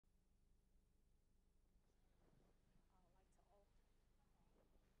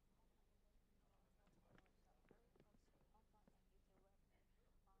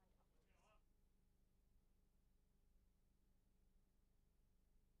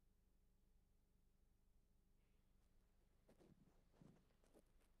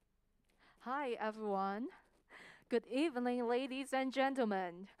Hi, everyone. Good evening, ladies and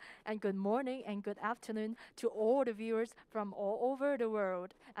gentlemen, and good morning and good afternoon to all the viewers from all over the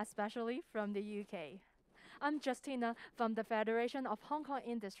world, especially from the UK. I'm Justina from the Federation of Hong Kong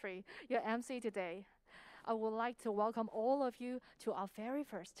Industry, your MC today. I would like to welcome all of you to our very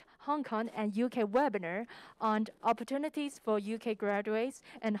first Hong Kong and UK webinar on opportunities for UK graduates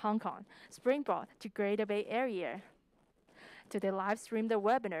in Hong Kong, Springboard to Greater Bay Area. Today live streamed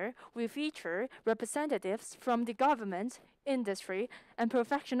webinar will feature representatives from the government, industry, and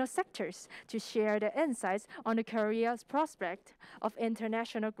professional sectors to share their insights on the career prospect of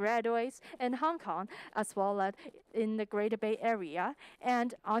international graduates in Hong Kong, as well as in the Greater Bay Area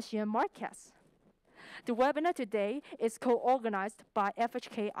and ASEAN markets. The webinar today is co-organized by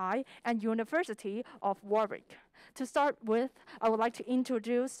FHKI and University of Warwick. To start with, I would like to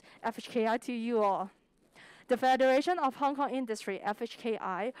introduce FHKI to you all. The Federation of Hong Kong Industry,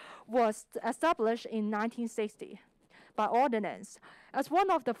 FHKI, was established in 1960 by ordinance. As one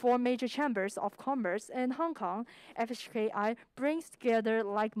of the 4 major chambers of commerce in Hong Kong, FHKI brings together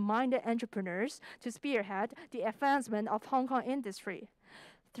like-minded entrepreneurs to spearhead the advancement of Hong Kong industry.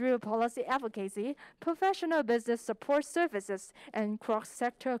 Through policy advocacy, professional business support services, and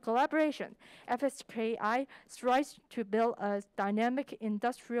cross-sector collaboration, FHKI strives to build a dynamic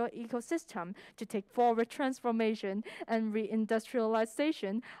industrial ecosystem to take forward transformation and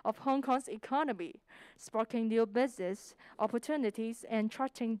reindustrialization of Hong Kong's economy, sparking new business opportunities and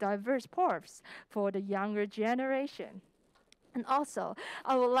charting diverse paths for the younger generation. And also,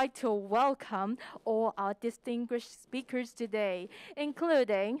 I would like to welcome all our distinguished speakers today,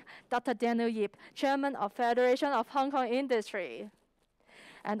 including Dr. Daniel Yip, Chairman of Federation of Hong Kong Industry,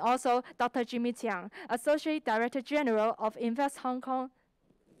 and also Dr. Jimmy Chiang, Associate Director General of Invest Hong Kong,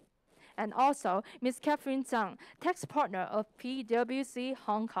 and also Ms. Catherine Tsang, Tax Partner of PwC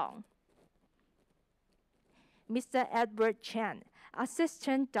Hong Kong. Mr. Edward Chen,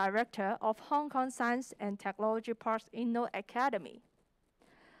 Assistant Director of Hong Kong Science and Technology Park's InnoAcademy.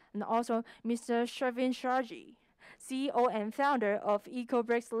 And also Mr. Shervin Sharghy, CEO and founder of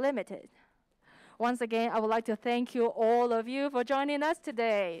EcoBricks Ltd. Once again, I would like to thank you all of you for joining us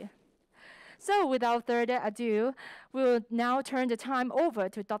today. So without further ado, we will now turn the time over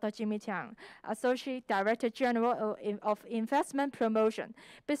to Dr. Jimmy Chiang, Associate Director General of Investment Promotion,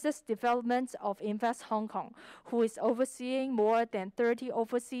 Business Development of Invest Hong Kong, who is overseeing more than 30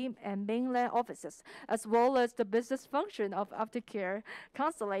 overseas and mainland offices, as well as the business function of aftercare,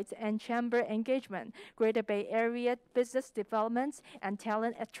 consulates, and chamber engagement, Greater Bay Area business development, and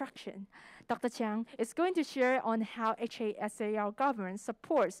talent attraction. Dr. Chiang is going to share on how HKSAR Government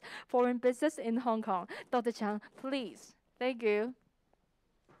supports foreign business in Hong Kong. Dr. Chiang, please. Thank you.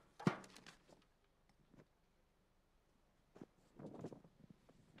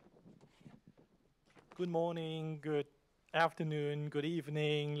 Good morning, good afternoon, good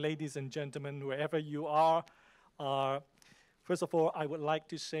evening, ladies and gentlemen, wherever you are. First of all, I would like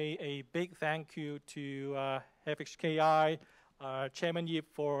to say a big thank you to FHKI, Chairman Yip,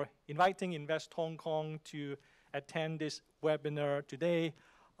 for inviting Invest Hong Kong to attend this webinar today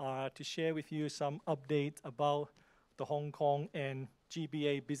to share with you some updates about the Hong Kong and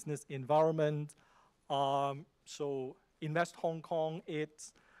GBA business environment. So Invest Hong Kong,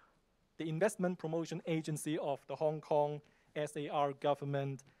 it's the investment promotion agency of the Hong Kong SAR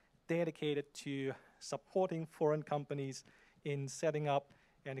government dedicated to supporting foreign companies in setting up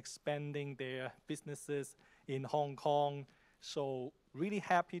and expanding their businesses in Hong Kong. So really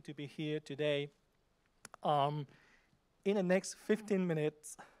happy to be here today. In the next 15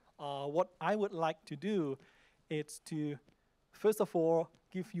 minutes, what I would like to do is to, first of all,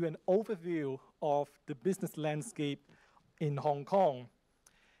 give you an overview of the business landscape in Hong Kong,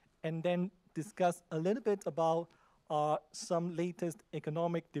 and then discuss a little bit about some latest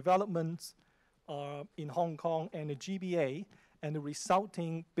economic developments in Hong Kong and the GBA and the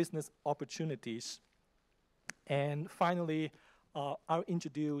resulting business opportunities. And finally, I'll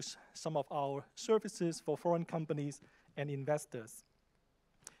introduce some of our services for foreign companies and investors,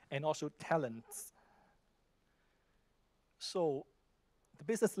 and also talents. So the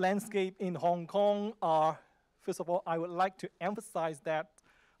business landscape in Hong Kong, first of all, I would like to emphasize that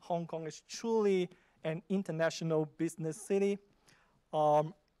Hong Kong is truly an international business city.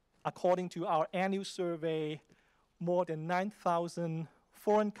 According to our annual survey, more than 9,000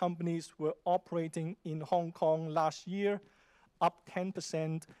 foreign companies were operating in Hong Kong last year, up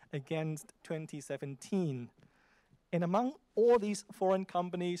 10% against 2017. And among all these foreign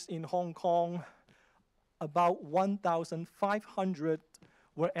companies in Hong Kong, about 1,500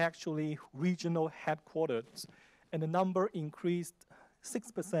 were actually regional headquarters, and the number increased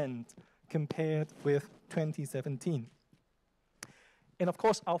 6% compared with 2017. And of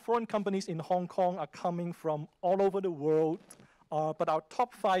course, our foreign companies in Hong Kong are coming from all over the world, but our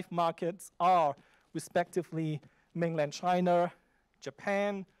top 5 markets are respectively mainland China,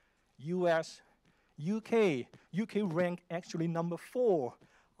 Japan, US, UK. UK ranked actually number 4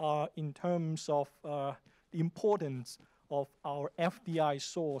 in terms of the importance of our FDI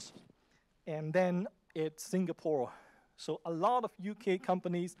source. And then it's Singapore. So a lot of UK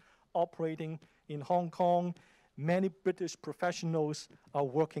companies operating in Hong Kong. Many British professionals are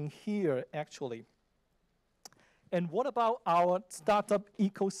working here, actually. And what about our startup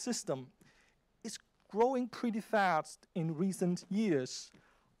ecosystem? It's growing pretty fast in recent years.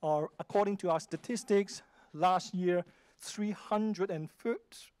 According to our statistics, last year,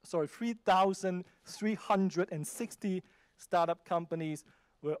 3,360 startup companies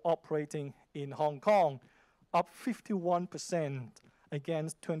were operating in Hong Kong, up 51%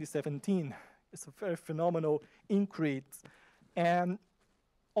 against 2017. It's a very phenomenal increase. And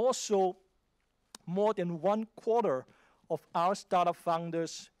also, more than 1/4 of our startup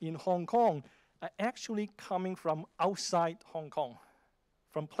founders in Hong Kong are actually coming from outside Hong Kong,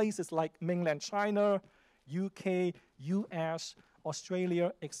 from places like mainland China, UK, US,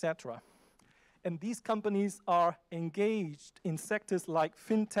 Australia, etc. And these companies are engaged in sectors like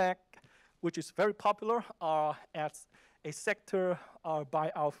fintech, which is very popular as a sector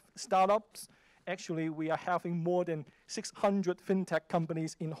by our startups. Actually, we are having more than 600 fintech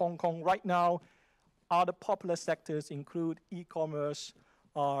companies in Hong Kong right now. Other popular sectors include e-commerce,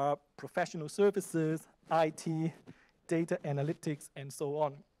 professional services, IT, data analytics, and so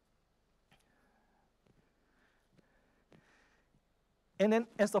on. And then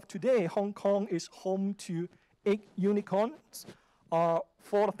as of today, Hong Kong is home to 8 unicorns.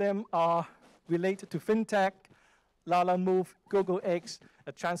 4 of them are related to fintech, Lalamove, GoGoX,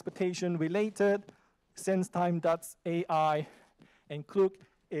 transportation related, SenseTime.ai, and Klook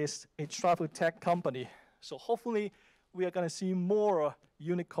is a travel tech company. So hopefully we are going to see more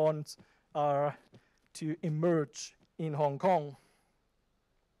unicorns to emerge in Hong Kong.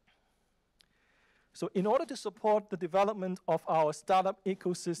 So in order to support the development of our startup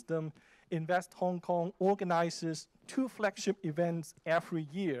ecosystem, Invest Hong Kong organizes 2 flagship events every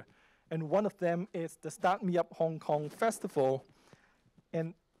year. And one of them is the Start Me Up Hong Kong Festival.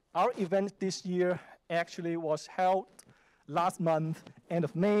 And our event this year actually was held last month, end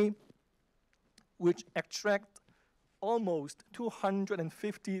of May, which attracted almost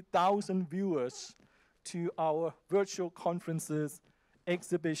 250,000 viewers to our virtual conferences,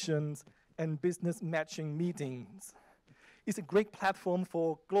 exhibitions, and business matching meetings. It's a great platform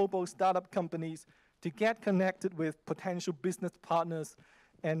for global startup companies to get connected with potential business partners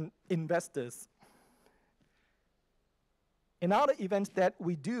and investors. Another event that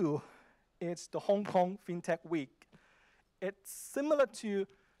we do is the Hong Kong FinTech Week. It's similar to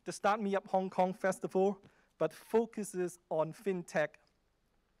the Start Me Up Hong Kong Festival, but focuses on FinTech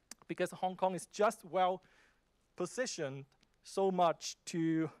because Hong Kong is just well positioned so much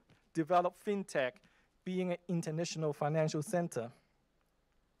to develop FinTech, being an international financial center.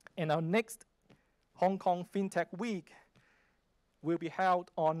 And our next Hong Kong FinTech Week will be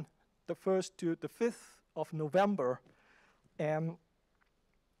held on the 1st to the 5th of November, and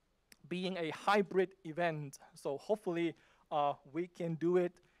being a hybrid event. So hopefully we can do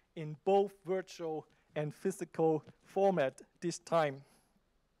it in both virtual and physical format this time.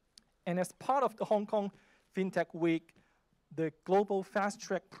 And as part of the Hong Kong FinTech Week, the Global Fast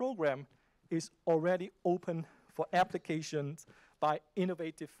Track program is already open for applications by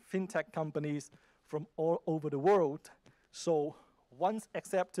innovative FinTech companies from all over the world. So once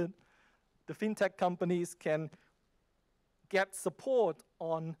accepted, the FinTech companies can get support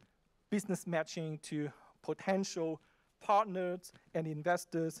on business matching to potential partners and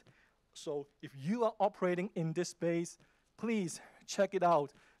investors. So if you are operating in this space, please check it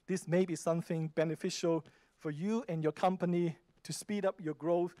out. This may be something beneficial for you and your company to speed up your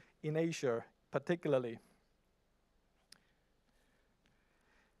growth in Asia, particularly.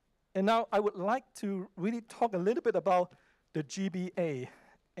 And now I would like to really talk a little bit about the GBA.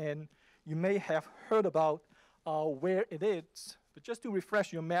 And you may have heard about where it is. But just to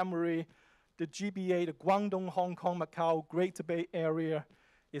refresh your memory, the GBA, the Guangdong, Hong Kong, Macau, Greater Bay Area,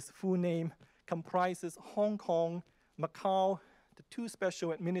 its full name comprises Hong Kong, Macau, the 2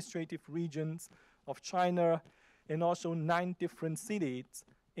 special administrative regions of China, and also 9 different cities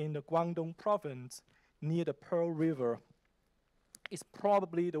in the Guangdong province near the Pearl River. It's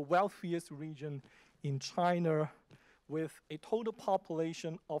probably the wealthiest region in China, with a total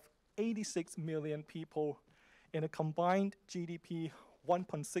population of 86 million people and a combined GDP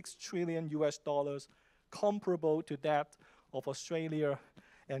 $1.6 trillion US dollars, comparable to that of Australia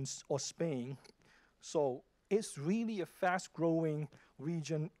or Spain. So it's really a fast-growing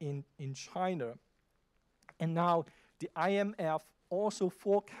region in China. And now the IMF also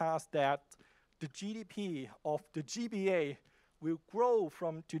forecasts that the GDP of the GBA will grow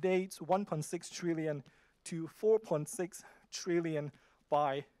from today's 1.6 trillion to 4.6 trillion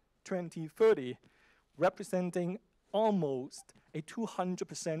by 2030, representing almost a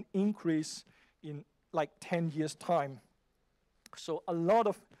 200% increase in like 10 years' time. So a lot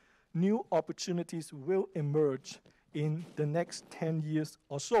of new opportunities will emerge in the next 10 years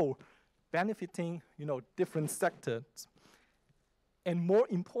or so, benefiting, different sectors. And more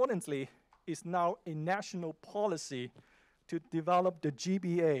importantly, is now a national policy to develop the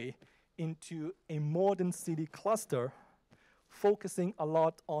GBA into a modern city cluster, focusing a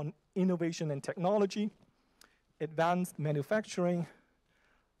lot on innovation and technology, advanced manufacturing,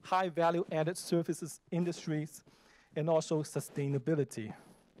 high value-added services industries, and also sustainability.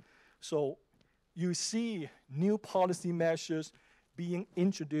 So you see new policy measures being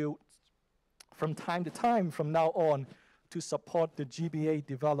introduced from time to time from now on to support the GBA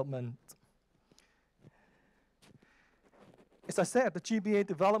development. As I said, the GBA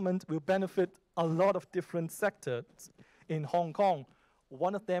development will benefit a lot of different sectors in Hong Kong.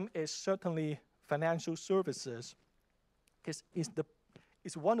 One of them is certainly financial services, because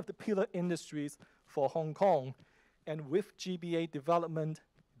it's one of the pillar industries for Hong Kong. And with GBA development,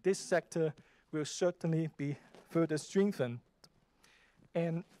 this sector will certainly be further strengthened.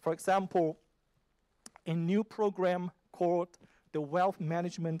 And for example, a new program called the Wealth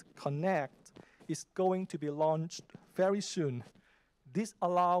Management Connect is going to be launched very soon. This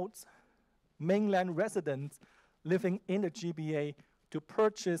allows mainland residents living in the GBA to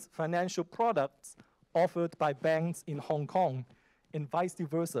purchase financial products offered by banks in Hong Kong and vice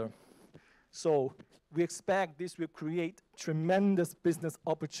versa. So we expect this will create tremendous business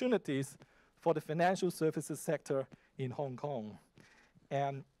opportunities for the financial services sector in Hong Kong.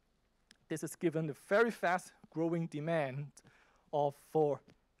 And this is given the very fast growing demand for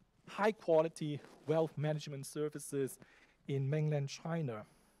high quality wealth management services in mainland China.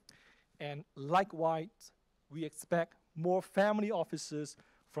 And likewise, we expect more family offices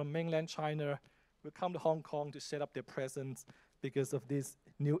from mainland China will come to Hong Kong to set up their presence because of this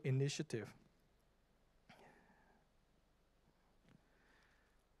new initiative.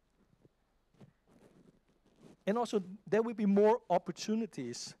 And also, there will be more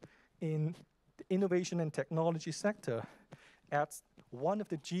opportunities in the innovation and technology sector, as one of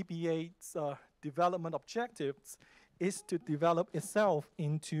the GBA's development objectives is to develop itself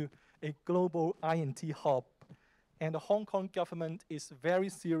into a global I&T hub. And the Hong Kong government is very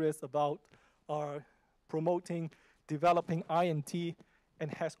serious about promoting developing I&T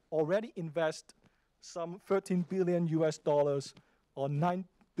and has already invested some 13 billion US dollars or 9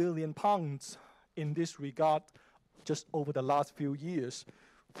 billion pounds in this regard just over the last few years.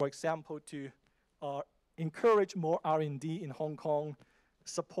 For example, to encourage more R&D in Hong Kong,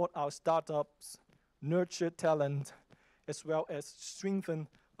 support our startups, nurture talent, as well as strengthen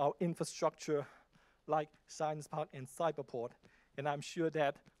our infrastructure like Science Park and Cyberport. And I'm sure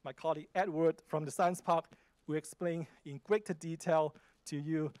that my colleague Edward from the Science Park will explain in greater detail to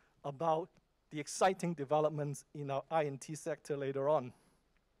you about the exciting developments in our I&T sector later on.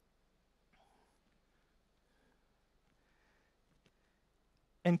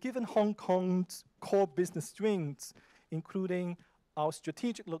 And given Hong Kong's core business strengths, including our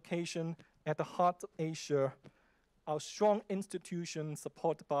strategic location at the heart of Asia, our strong institutions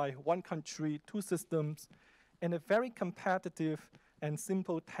supported by one country, two systems, and a very competitive and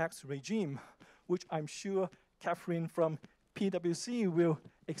simple tax regime, which I'm sure Catherine from PwC will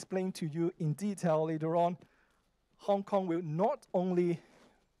explain to you in detail later on, Hong Kong will not only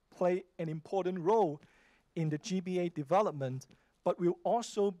play an important role in the GBA development, but will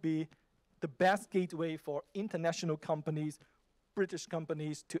also be the best gateway for international companies, British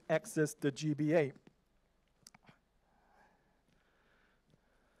companies, to access the GBA.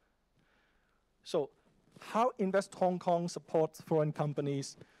 So how Invest Hong Kong supports foreign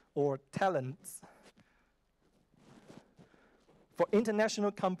companies or talents? For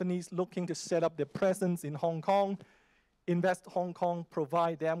international companies looking to set up their presence in Hong Kong, Invest Hong Kong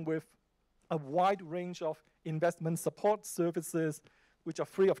provide them with a wide range of investment support services which are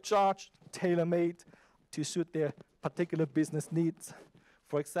free of charge, tailor-made to suit their particular business needs.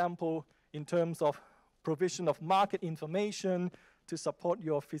 For example, in terms of provision of market information to support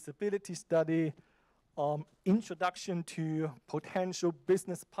your feasibility study, introduction to potential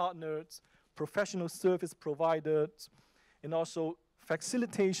business partners, professional service providers, and also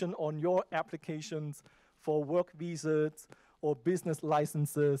facilitation on your applications for work visas or business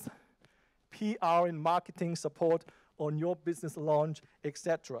licenses, PR and marketing support on your business launch,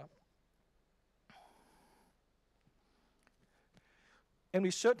 etc. And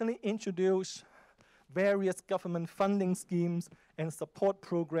we certainly introduce various government funding schemes and support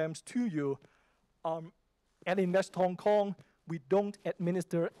programs to you. At Invest Hong Kong, we don't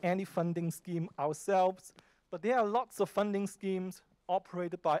administer any funding scheme ourselves, but there are lots of funding schemes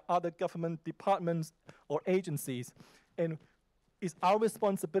operated by other government departments or agencies. And it's our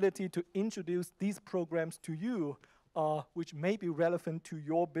responsibility to introduce these programs to you, which may be relevant to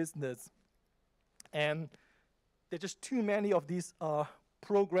your business. And there are just too many of these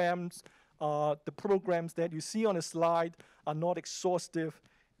programs. The programs that you see on the slide are not exhaustive,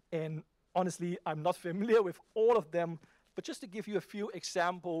 and honestly, I'm not familiar with all of them, but just to give you a few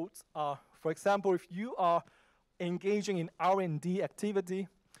examples, for example, if you are engaging in R&D activity,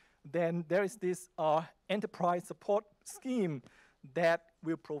 then there is this enterprise support scheme that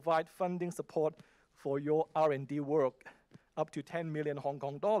will provide funding support for your R&D work, up to 10 million Hong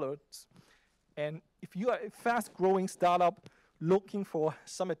Kong dollars. And if you are a fast-growing startup looking for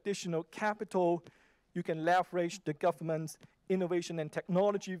some additional capital, you can leverage the government's Innovation and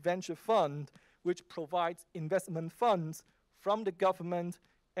Technology Venture Fund, which provides investment funds from the government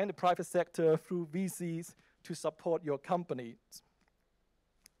and the private sector through VCs to support your companies.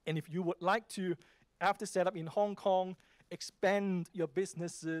 And if you would like to, after setup in Hong Kong, expand your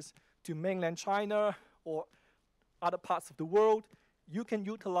businesses to mainland China or other parts of the world, you can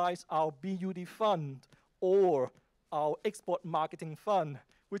utilize our BUD fund or our export marketing fund,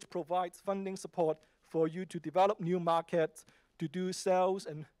 which provides funding support for you to develop new markets, to do sales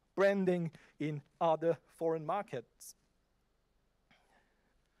and branding in other foreign markets.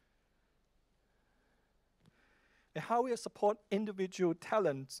 And how we support individual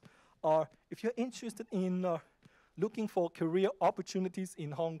talents, if you're interested in looking for career opportunities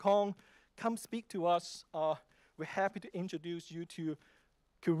in Hong Kong, come speak to us. We're happy to introduce you to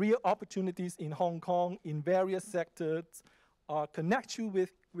career opportunities in Hong Kong in various sectors, connect you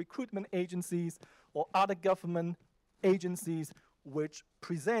with recruitment agencies or other government agencies which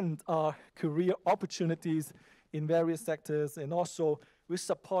present career opportunities in various sectors, and also we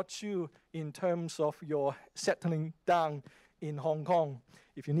support you in terms of your settling down in Hong Kong.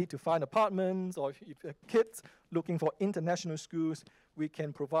 If you need to find apartments or if you're kids looking for international schools, we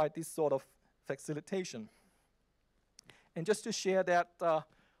can provide this sort of facilitation. And just to share that,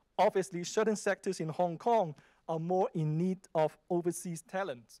 obviously certain sectors in Hong Kong are more in need of overseas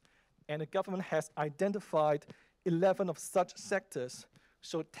talents, and the government has identified 11 of such sectors.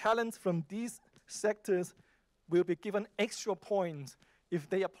 So talents from these sectors will be given extra points if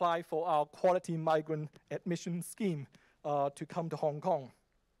they apply for our quality migrant admission scheme to come to Hong Kong.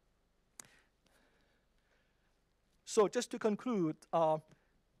 So just to conclude,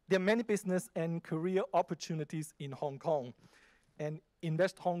 there are many business and career opportunities in Hong Kong, and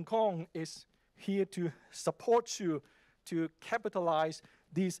Invest Hong Kong is here to support you to capitalize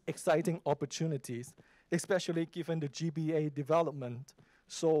these exciting opportunities, especially given the GBA development.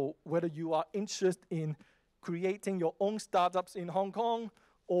 So whether you are interested in creating your own startups in Hong Kong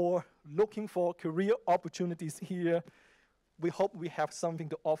or looking for career opportunities here, we hope we have something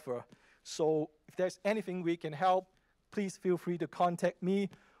to offer. So if there's anything we can help, please feel free to contact me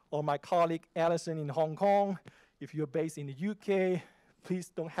or my colleague Alison in Hong Kong. If you're based in the UK, please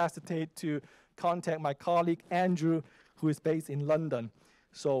don't hesitate to contact my colleague Andrew, who is based in London.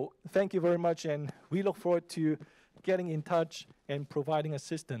 So thank you very much, and we look forward to getting in touch and providing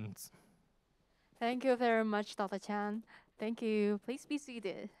assistance. Thank you very much, Dr. Chan. Thank you. Please be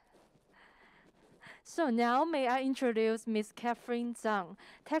seated. So now may I introduce Ms. Catherine Tsang,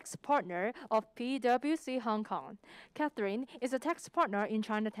 tax partner of PwC Hong Kong. Catherine is a tax partner in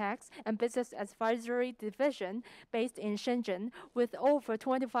China Tax and Business Advisory Division based in Shenzhen with over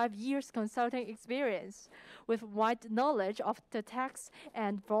 25 years consulting experience. With wide knowledge of the tax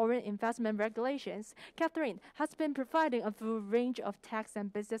and foreign investment regulations, Catherine has been providing a full range of tax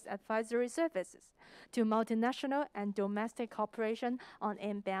and business advisory services to multinational and domestic corporations on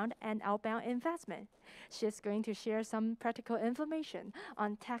inbound and outbound investment. She is going to share some practical information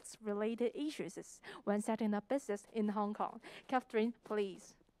on tax-related issues when setting up business in Hong Kong. Catherine,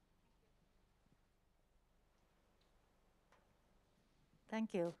 please.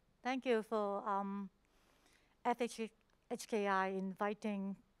 Thank you. Thank you for FHKI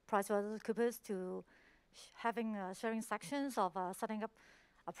inviting PricewaterhouseCoopers to sharing sections of setting up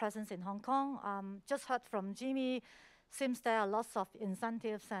a presence in Hong Kong. Just heard from Jimmy, seems there are lots of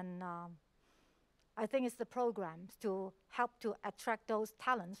incentives and I think it's the programs to help to attract those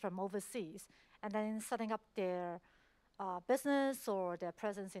talents from overseas and then setting up their business or their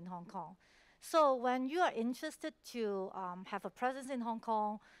presence in Hong Kong. So when you are interested to have a presence in Hong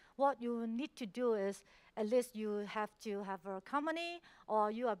Kong, what you need to do is at least you have to have a company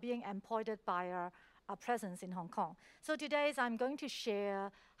or you are being employed by a presence in Hong Kong. So today I'm going to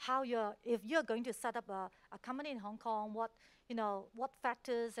share how if you're going to set up a company in Hong Kong, what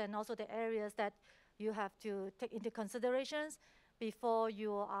factors and also the areas that you have to take into considerations before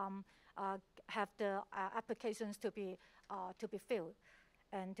you have the applications to be filled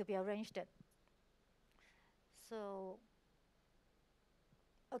and to be arranged. So,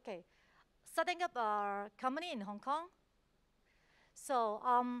 okay, setting up a company in Hong Kong. So,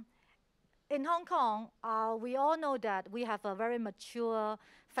 in Hong Kong, we all know that we have a very mature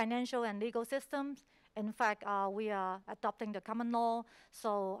financial and legal systems. In fact, we are adopting the common law,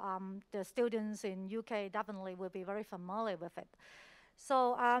 so the students in UK definitely will be very familiar with it.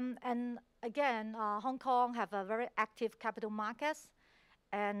 So, and again, Hong Kong have a very active capital markets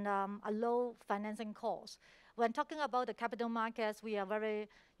and a low financing cost. When talking about the capital markets, we are very,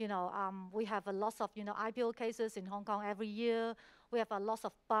 we have a lot of, IPO cases in Hong Kong every year. We have a lot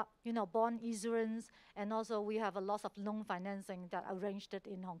of, bond issuance, and also we have a lot of loan financing that arranged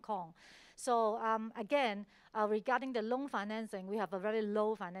in Hong Kong. So again, regarding the loan financing, we have a very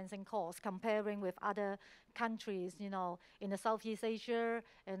low financing cost comparing with other countries, in the Southeast Asia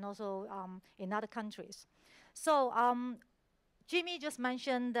and also in other countries. So Jimmy just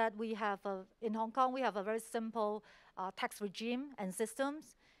mentioned that we have, in Hong Kong, we have a very simple tax regime and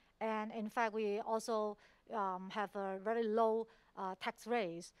systems. And in fact, we also have a very low tax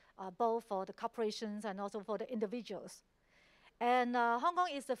rates, both for the corporations and also for the individuals. And Hong Kong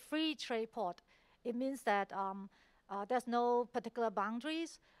is a free trade port. It means that there's no particular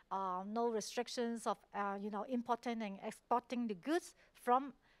boundaries, no restrictions of importing and exporting the goods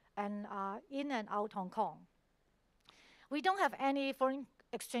from and in and out Hong Kong. We don't have any foreign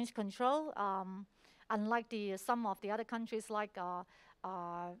exchange control, unlike some of the other countries like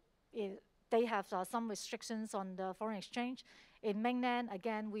they have some restrictions on the foreign exchange. In mainland,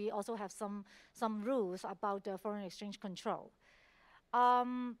 again, we also have some rules about the foreign exchange control.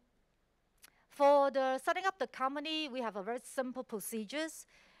 For the setting up the company, we have a very simple procedures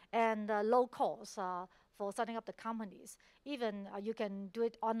and low cost for setting up the companies. Even you can do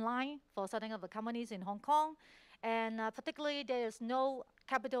it online for setting up the companies in Hong Kong. And particularly, there is no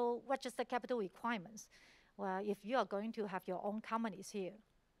registered capital requirements if you are going to have your own companies here.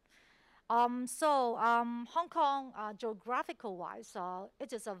 Hong Kong, geographical-wise,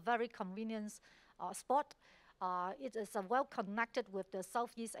 it is a very convenient spot. It is well connected with the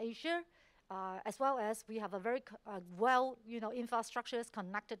Southeast Asia, as well as we have a very infrastructures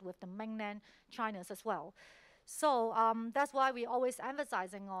connected with the mainland China as well. So that's why we always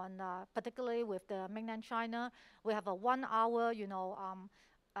emphasizing on, particularly with the mainland China, we have a 1 hour,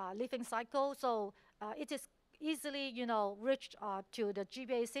 living cycle. So it is easily, reached to the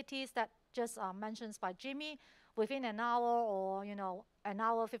GBA cities that just mentioned by Jimmy within an hour or, an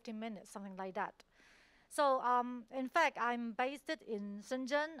hour, 15 minutes, something like that. So in fact, I'm based in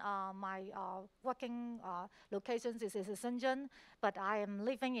Shenzhen. My working locations is in Shenzhen, but I am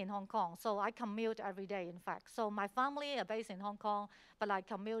living in Hong Kong. So I commute every day, in fact. So my family are based in Hong Kong, but I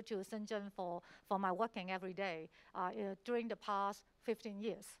commute to Shenzhen for my working every day during the past 15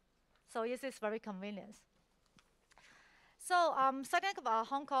 years. So it is very convenient. So setting up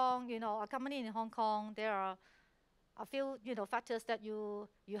Hong Kong, a company in Hong Kong, there are a few, factors that you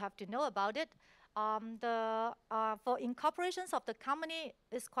have to know about it. For incorporations of the company,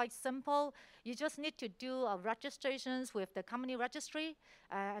 it's quite simple. You just need to do registrations with the company registry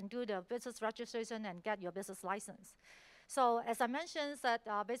and do the business registration and get your business license. So as I mentioned, that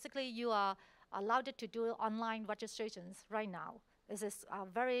basically you are allowed to do online registrations right now. This is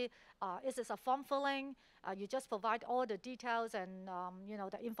a form filling. You just provide all the details and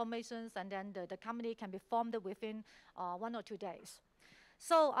the informations, and then the company can be formed within 1 or 2 days.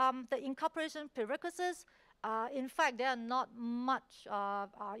 So the incorporation prerequisites, in fact, there are not much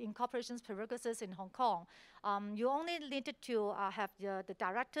incorporation prerequisites in Hong Kong. You only needed to have the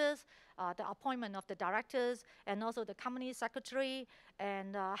directors, the appointment of the directors, and also the company secretary,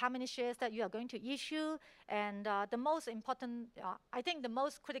 and how many shares that you are going to issue. And the most important, I think the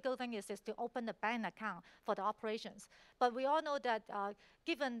most critical thing is to open the bank account for the operations. But we all know that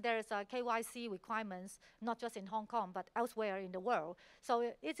given there's KYC requirements, not just in Hong Kong, but elsewhere in the world. So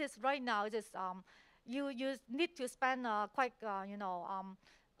it is right now, it is, you need to spend quite,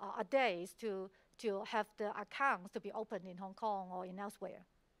 days to have the accounts to be opened in Hong Kong or in elsewhere.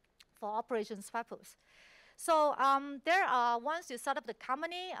 for operations purpose. So there are, once you set up the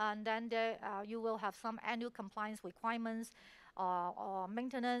company, and then there, you will have some annual compliance requirements or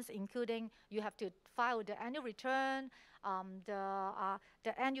maintenance, including you have to file the annual return, the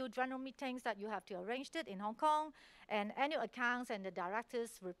annual general meetings that you have to arrange it in Hong Kong, and annual accounts and the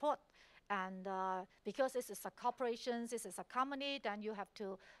directors report. And because this is a corporation, this is a company, then you have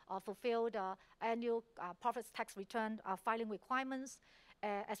to fulfill the annual profits tax return filing requirements,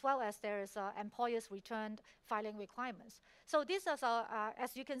 as well as there is employer's return filing requirements. So these are,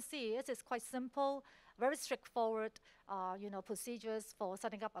 as you can see, it is quite simple, very straightforward, procedures for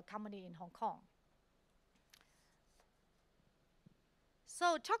setting up a company in Hong Kong.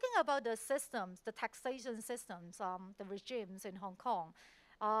 So talking about the systems, the taxation systems, the regimes in Hong Kong,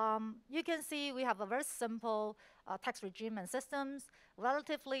 you can see we have a very simple tax regime and systems,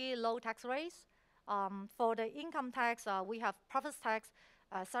 relatively low tax rates. For the income tax, we have profits tax,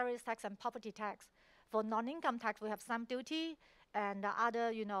 salaries tax, and property tax. For non-income tax, we have stamp duty and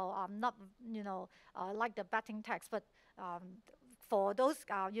other, not, like the betting tax. But for those,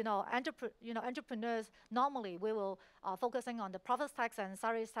 entrepreneurs, normally we will focusing on the profits tax and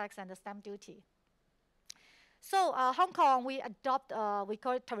salaries tax and the stamp duty. So Hong Kong, we adopt, we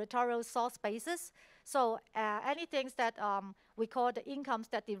call it territorial source basis. So anything that we call the incomes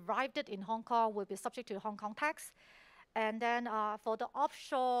that derived in Hong Kong will be subject to Hong Kong tax. And then for the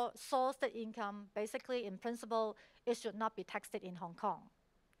offshore sourced income, basically in principle, it should not be taxed in Hong Kong.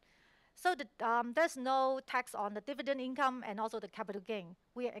 So there's no tax on the dividend income and also the capital gain.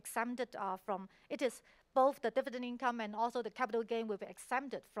 We are exempted from, it is both the dividend income and also the capital gain will be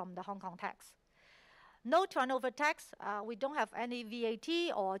exempted from the Hong Kong tax. No turnover tax, we don't have any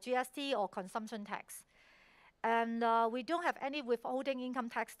VAT or GST or consumption tax. And we don't have any withholding income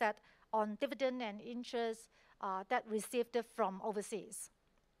tax that on dividend and interest that received from overseas.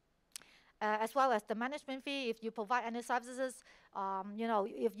 As well as the management fee, if you provide any services,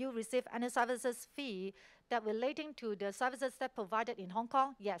 if you receive any services fee that relating to the services that provided in Hong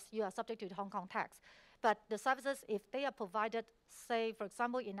Kong, yes, you are subject to the Hong Kong tax. But the services, if they are provided, say, for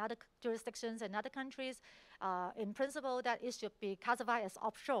example, in other jurisdictions and other countries, in principle, that it should be classified as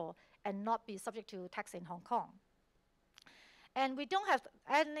offshore and not be subject to tax in Hong Kong. And we don't have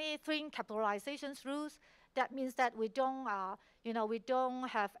any three capitalization rules. That means that we don't, we don't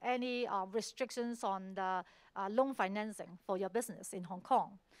have any restrictions on the loan financing for your business in Hong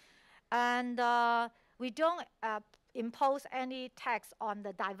Kong. And we don't impose any tax on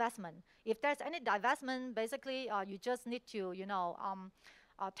the divestment. If there's any divestment, basically you just need to,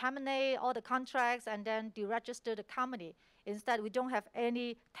 terminate all the contracts and then deregister the company. Instead, we don't have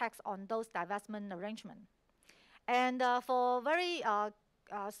any tax on those divestment arrangements. And for very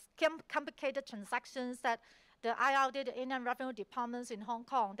complicated transactions that the IRD, the Inland Revenue Departments in Hong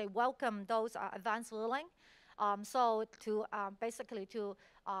Kong, they welcome those advanced ruling. So to basically to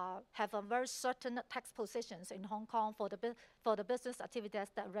have a very certain tax positions in Hong Kong for the business activities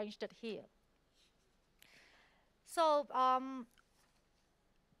that arranged here. So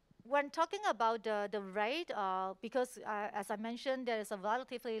when talking about the rate, because as I mentioned, there is a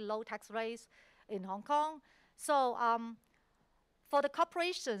relatively low tax rate in Hong Kong. So for the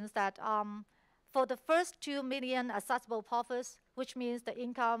corporations that for the first 2 million assessable profits, which means the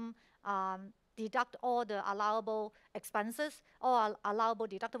income deduct all the allowable expenses or allowable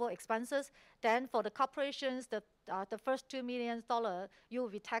deductible expenses, then for the corporations, the first $2 million, you will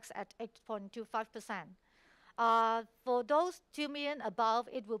be taxed at 8.25%. For those 2 million above,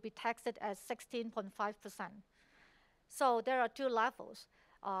 it will be taxed at 16.5%. So there are two levels.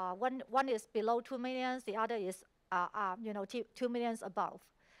 One is below 2 million, the other is 2 million above.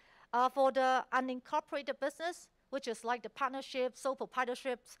 For the unincorporated business, which is like the partnership, sole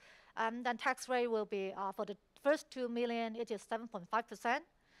proprietorships, then tax rate will be for the first 2 million, it is 7.5%,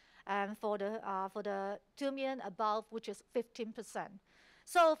 and for the 2 million above, which is 15%.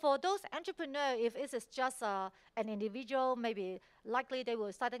 So for those entrepreneurs, if it is just an individual, maybe likely they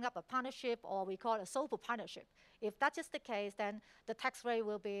will setting up a partnership or we call a sole proprietorship. If that is the case, then the tax rate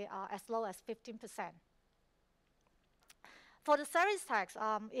will be as low as 15%. For the salaries tax,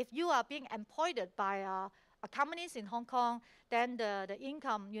 if you are being employed by companies in Hong Kong, then the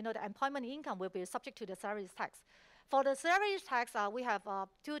income, the employment income will be subject to the salaries tax. For the salaries tax, we have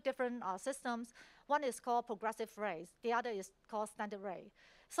two different systems. One is called progressive rate. The other is called standard rate.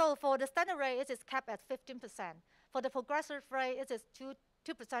 So for the standard rate, it is capped at 15%. For the progressive rate, it is 2%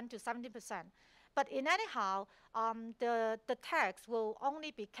 to 17%. But in anyhow, the tax will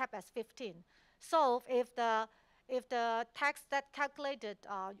only be capped as 15. So if the tax that calculated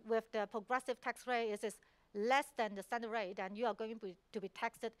with the progressive tax rate is less than the standard rate, then you are going to be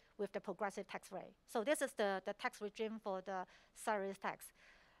taxed with the progressive tax rate. So this is the tax regime for the salaries tax.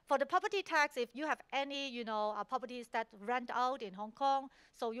 For the property tax, if you have any, properties that rent out in Hong Kong,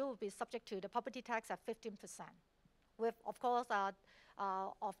 so you will be subject to the property tax at 15%, with, of course,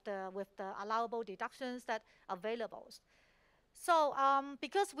 with the allowable deductions that are available. So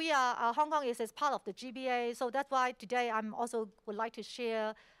because Hong Kong is part of the GBA, so that's why today I'm also would like to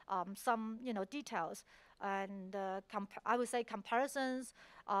share some, details and I would say comparisons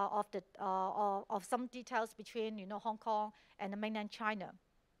of some details between, Hong Kong and the mainland China.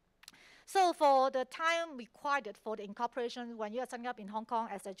 So for the time required for the incorporation, when you are setting up in Hong Kong,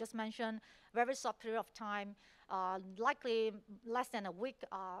 as I just mentioned, very short period of time, likely less than a week.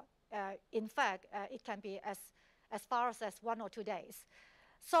 In fact, it can be as far as 1 or 2 days.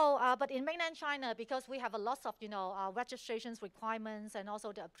 So, but in mainland China, because we have a lot of, registrations requirements and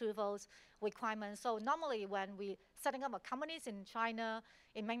also the approvals requirements. So normally when we setting up a companies in China,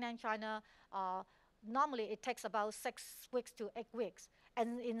 in mainland China, normally it takes about 6 weeks to 8 weeks.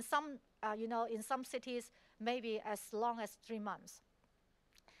 And in some, in some cities, maybe as long as 3 months.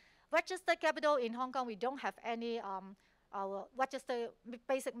 Registered capital in Hong Kong, we don't have any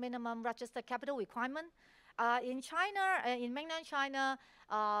basic minimum registered capital requirement. In China, in mainland China,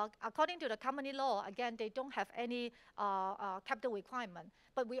 according to the company law, again, they don't have any capital requirement.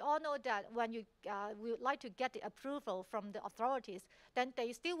 But we all know that when you would like to get the approval from the authorities, then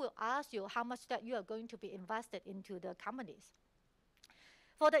they still will ask you how much that you are going to be invested into the companies.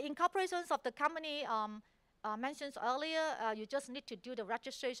 For the incorporations of the company mentioned earlier, you just need to do the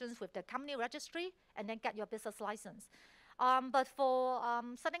registrations with the company registry and then get your business license. But for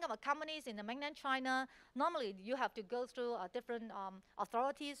setting up a companies in the mainland China, normally you have to go through different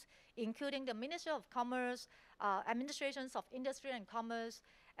authorities, including the Ministry of Commerce, administrations of industry and commerce,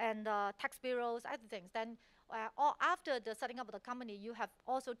 and tax bureaus, other things. Then or after the setting up of the company, you have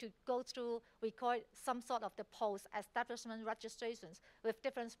also to go through, we call it some sort of the post-establishment registrations with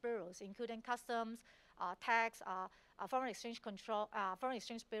different bureaus, including customs, tax, foreign exchange control, foreign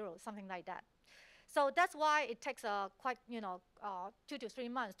exchange bureau, something like that. So that's why it takes quite, 2 to 3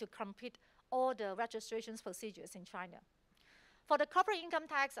 months to complete all the registrations procedures in China. For the corporate income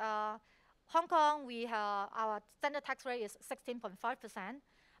tax, Hong Kong, our standard tax rate is 16.5%.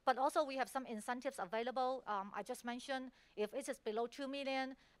 But also we have some incentives available. I just mentioned if it is below 2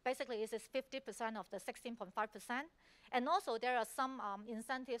 million, basically it is 50% of the 16.5%. And also there are some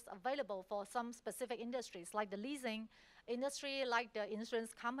incentives available for some specific industries like the leasing industry, like the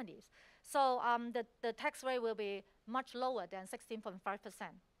insurance companies. So the tax rate will be much lower than 16.5%.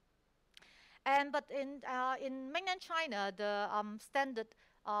 But in mainland China, the standard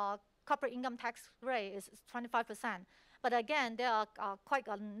corporate income tax rate is 25%. But again, there are quite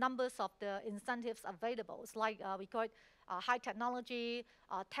a numbers of the incentives available. It's like we call it high technology,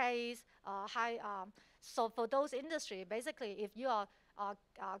 taste, so for those industry, basically, if you are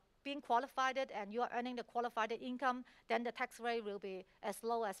being qualified and you are earning the qualified income, then the tax rate will be as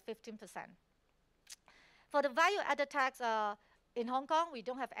low as 15%. For the value-added tax in Hong Kong, we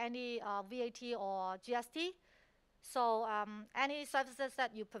don't have any VAT or GST. So any services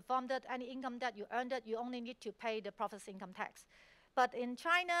that you performed, any income that you earned, you only need to pay the profits income tax. But in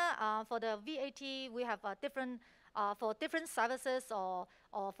China, for the VAT, we have different, for different services or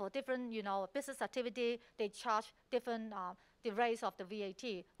for different, business activity, they charge different the rates of the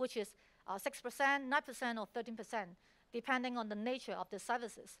VAT, which is 6%, 9%, or 13%, depending on the nature of the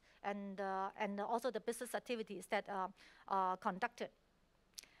services and also the business activities that are conducted.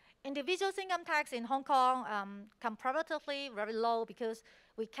 Individuals' income tax in Hong Kong comparatively very low because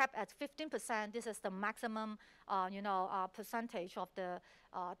we kept at 15%. This is the maximum, percentage of the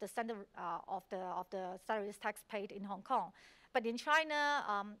standard of the salaries tax paid in Hong Kong. But in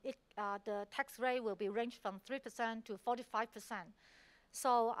China, the tax rate will be ranged from 3% to 45%.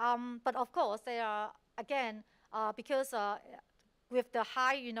 So, but of course, they are again because with the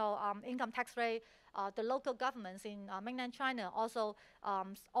high, income tax rate. The local governments in mainland China also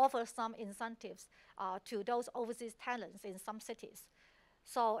offer some incentives to those overseas talents in some cities.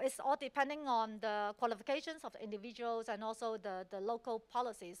 So it's all depending on the qualifications of the individuals and also the local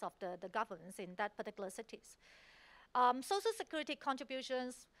policies of the governments in that particular cities. Social security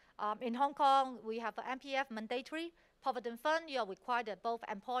contributions in Hong Kong, we have an MPF mandatory. Provident fund, you are required that both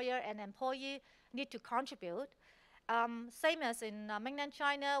employer and employee need to contribute. Same as in mainland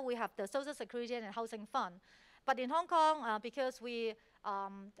China, we have the Social Security and Housing Fund. But in Hong Kong, because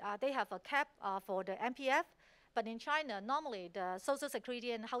they have a cap for the MPF, but in China, normally the Social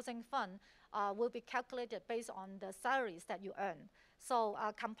Security and Housing Fund will be calculated based on the salaries that you earn. So,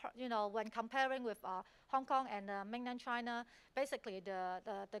 when comparing with Hong Kong and mainland China, basically the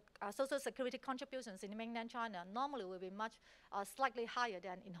social security contributions in mainland China normally will be much slightly higher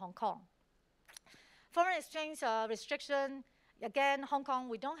than in Hong Kong. Foreign exchange restriction, again, Hong Kong,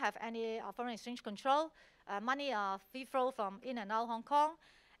 we don't have any foreign exchange control. Money free flow from in and out Hong Kong.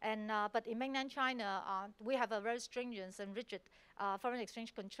 But in mainland China, we have a very stringent and rigid foreign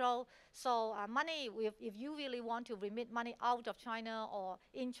exchange control. So money, if you really want to remit money out of China or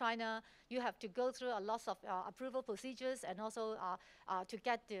in China, you have to go through a lot of approval procedures and also to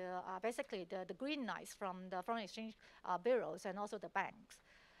get basically the green lights from the foreign exchange bureaus and also the banks.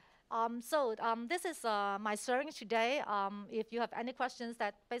 This is my sharing today. If you have any questions,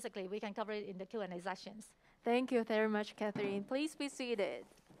 that basically we can cover it in the Q&A sessions. Thank you very much, Catherine. Please be seated.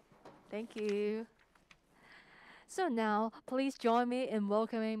 Thank you. So now, please join me in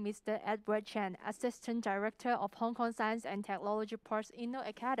welcoming Mr. Edward Chen, Assistant Director of Hong Kong Science and Technology Park's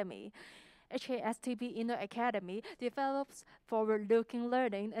InnoAcademy. HKSTP InnoAcademy develops forward-looking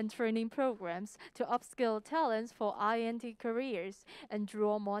learning and training programs to upskill talents for INT careers and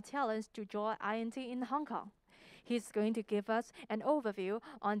draw more talents to join INT in Hong Kong. He's going to give us an overview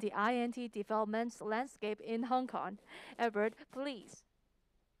on the INT development landscape in Hong Kong. Edward, please.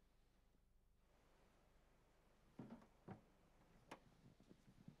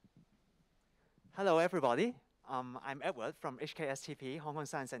 Hello, everybody. I'm Edward from HKSTP, Hong Kong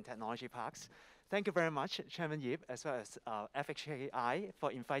Science and Technology Parks. Thank you very much, Chairman Yip, as well as FHKI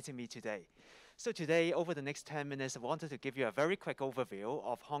for inviting me today. So today, over the next 10 minutes, I wanted to give you a very quick overview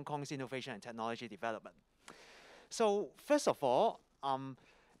of Hong Kong's innovation and technology development. So first of all,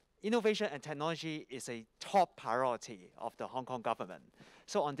 innovation and technology is a top priority of the Hong Kong government.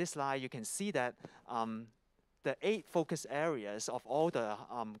 So on this slide, you can see that the 8 focus areas of all the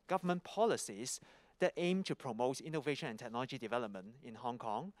government policies that aim to promote innovation and technology development in Hong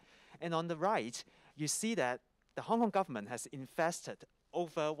Kong. And on the right, you see that the Hong Kong government has invested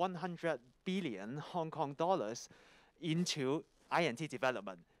over 100 billion Hong Kong dollars into INT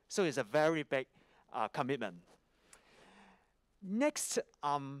development. So it's a very big commitment. Next,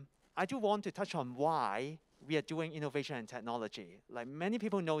 I do want to touch on why we are doing innovation and technology. Like many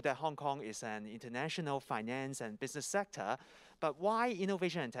people know that Hong Kong is an international finance and business sector, but why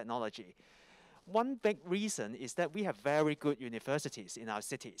innovation and technology? One big reason is that we have very good universities in our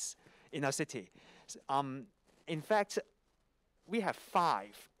city. In fact, we have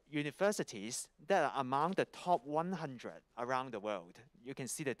 5 universities that are among the top 100 around the world. You can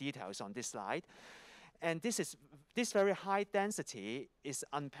see the details on this slide. And this very high density is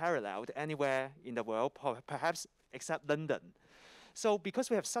unparalleled anywhere in the world, perhaps except London. So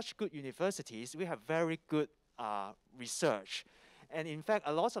because we have such good universities, we have very good research. And in fact,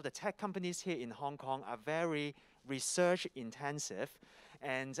 a lot of the tech companies here in Hong Kong are very research intensive,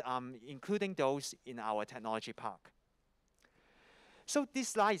 and including those in our technology park. So this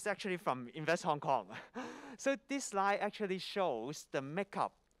slide is actually from InvestHK. So this slide actually shows the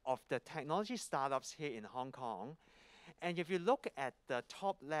makeup of the technology startups here in Hong Kong. And if you look at the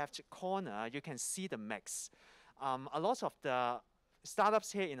top left corner, you can see the mix. A lot of the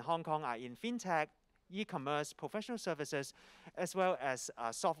startups here in Hong Kong are in fintech, e-commerce, professional services, as well as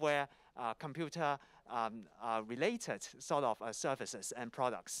software, computer related sort of services and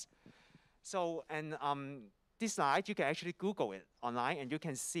products. So, and this slide, you can actually Google it online and you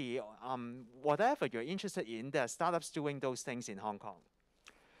can see whatever you're interested in, there are startups doing those things in Hong Kong.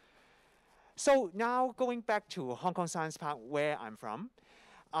 So now going back to Hong Kong Science Park, where I'm from,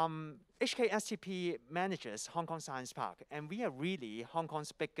 HKSTP manages Hong Kong Science Park, and we are really Hong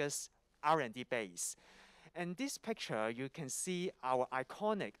Kong's biggest R&D base. In this picture, you can see our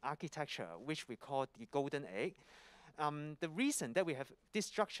iconic architecture, which we call the Golden Egg. The reason that we have this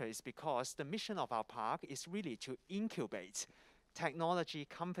structure is because the mission of our park is really to incubate technology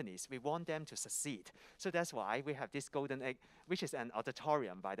companies. We want them to succeed. So that's why we have this Golden Egg, which is an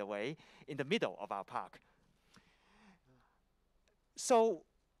auditorium, by the way, in the middle of our park. So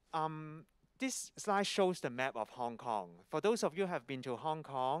this slide shows the map of Hong Kong. For those of you who have been to Hong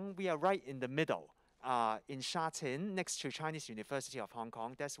Kong, we are right in the middle, in Sha Tin, next to Chinese University of Hong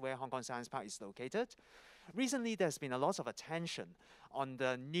Kong. That's where Hong Kong Science Park is located. Recently, there's been a lot of attention on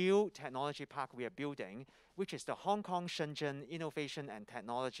the new technology park we are building, which is the Hong Kong Shenzhen Innovation and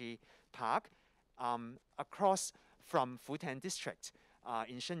Technology Park, across from Futian District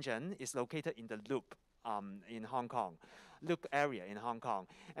in Shenzhen, is located in the Loop in Hong Kong, Loop area in Hong Kong.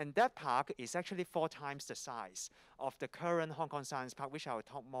 And that park is actually 4 times the size of the current Hong Kong Science Park, which I will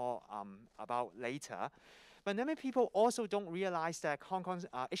talk more about later. But many people also don't realize that Hong Kong's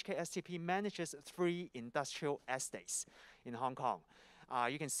HKSTP manages 3 industrial estates in Hong Kong.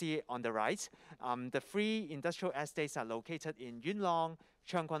 You can see it on the right. The 3 industrial estates are located in Yuen Long,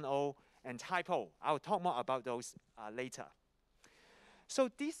 Tseung Kwan O, and Tai Po. I'll talk more about those later. So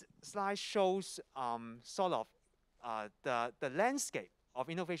this slide shows sort of the landscape of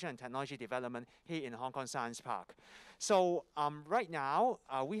innovation and technology development here in Hong Kong Science Park. So right now,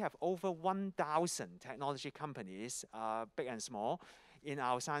 we have over 1,000 technology companies, big and small, in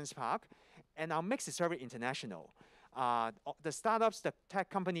our science park. And our mix is very international. The startups, the tech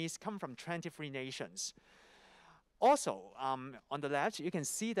companies come from 23 nations. Also, on the left, you can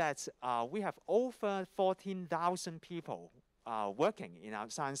see that we have over 14,000 people working in our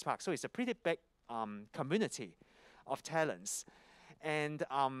science park. So it's a pretty big community of talents. And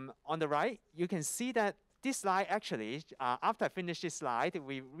on the right, you can see that this slide actually, after I finish this slide,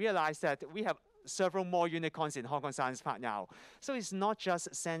 we realized that we have several more unicorns in Hong Kong Science Park now. So it's not just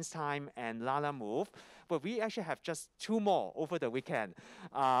SenseTime and Lala Move, but we actually have just 2 more over the weekend.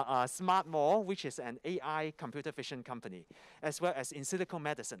 SmartMore, which is an AI computer vision company, as well as In Silico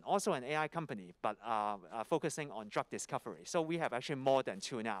Medicine, also an AI company, but focusing on drug discovery. So we have actually more than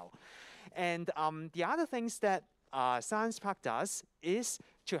 2 now. And the other things that Science Park does is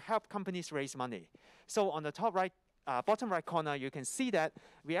to help companies raise money. So on the top right, bottom right corner, you can see that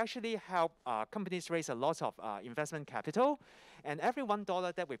we actually help companies raise a lot of investment capital. And every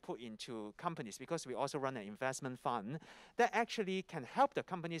 $1 that we put into companies, because we also run an investment fund, that actually can help the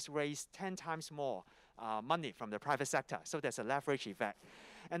companies raise 10 times more money from the private sector. So there's a leverage effect.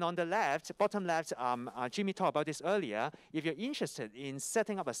 And on the left, bottom left, Jimmy talked about this earlier. If you're interested in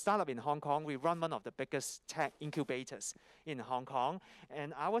setting up a startup in Hong Kong, we run one of the biggest tech incubators in Hong Kong.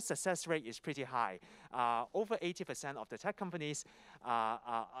 And our success rate is pretty high. Over 80% of the tech companies,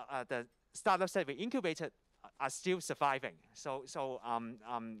 the startups that we incubated are still surviving. So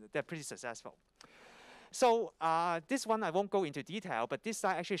they're pretty successful. So this one I won't go into detail, but this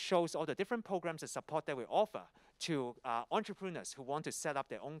slide actually shows all the different programs and support that we offer to entrepreneurs who want to set up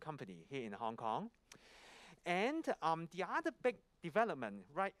their own company here in Hong Kong. And the other big development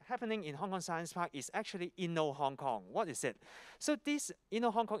happening in Hong Kong Science Park is actually Inno Hong Kong. What is it? So this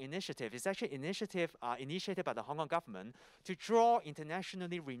Inno Hong Kong initiative is actually an initiative initiated by the Hong Kong government to draw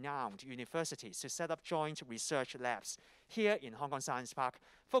internationally renowned universities to set up joint research labs here in Hong Kong Science Park,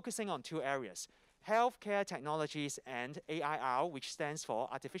 focusing on 2 areas: healthcare technologies and AIR, which stands for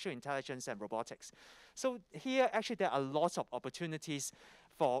artificial intelligence and robotics. So here, actually, there are lots of opportunities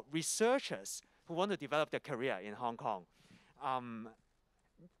for researchers who want to develop their career in Hong Kong. I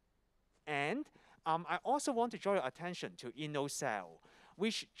also want to draw your attention to InnoCell,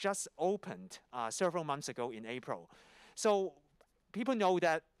 which just opened several months ago in April. So people know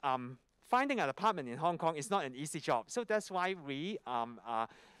that finding an apartment in Hong Kong is not an easy job. So that's why we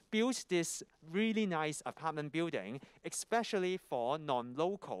built this really nice apartment building, especially for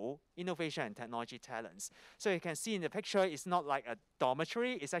non-local innovation and technology talents. So you can see in the picture, it's not like a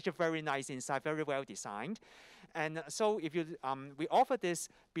dormitory. It's actually very nice inside, very well designed. And so if you, we offer this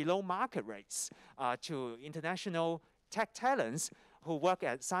below market rates to international tech talents who work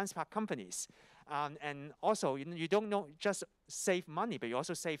at science park companies. And also, you don't just save money, but you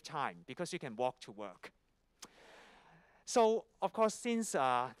also save time because you can walk to work. So, of course, since we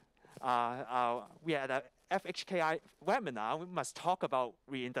are at a FHKI webinar, we must talk about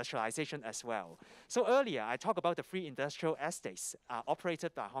reindustrialization as well. So earlier, I talked about the 3 industrial estates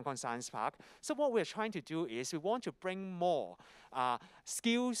operated by Hong Kong Science Park. So what we're trying to do is we want to bring more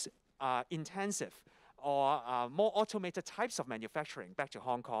skills intensive or more automated types of manufacturing back to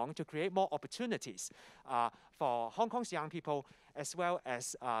Hong Kong to create more opportunities for Hong Kong's young people, as well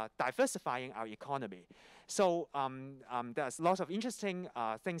as diversifying our economy. So there's lots of interesting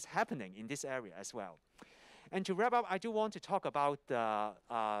things happening in this area as well. And to wrap up, I do want to talk about the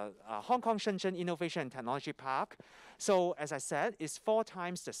Hong Kong Shenzhen Innovation and Technology Park. So as I said, it's 4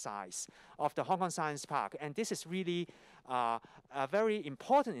 times the size of the Hong Kong Science Park. And this is really a very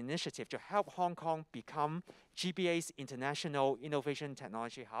important initiative to help Hong Kong become GBA's international innovation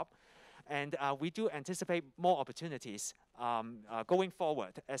technology hub. And we do anticipate more opportunities going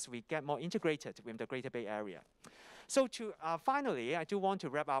forward as we get more integrated with the Greater Bay Area. So to finally, I do want to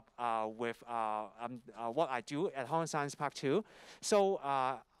wrap up with what I do at Hong Kong Science Park too. So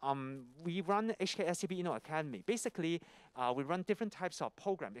we run HKSTP InnoAcademy. Basically, we run different types of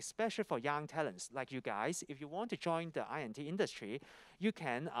programs, especially for young talents like you guys. If you want to join the I&T industry, you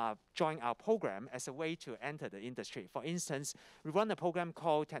can join our program as a way to enter the industry. For instance, we run a program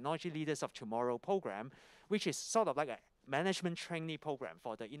called Technology Leaders of Tomorrow program, which is sort of like management trainee program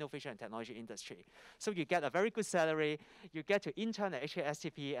for the innovation and technology industry. So you get a very good salary, you get to intern at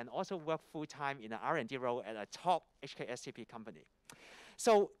HKSTP and also work full-time in an R&D role at a top HKSTP company.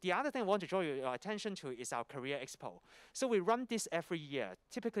 So the other thing I want to draw your attention to is our Career Expo. So we run this every year,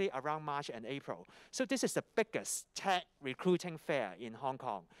 typically around March and April. So this is the biggest tech recruiting fair in Hong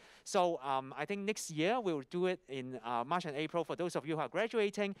Kong. So I think next year we'll do it in March and April. For those of you who are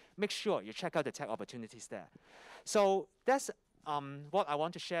graduating, make sure you check out the tech opportunities there. So that's what I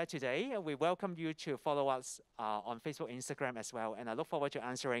want to share today. We welcome you to follow us on Facebook, Instagram as well. And I look forward to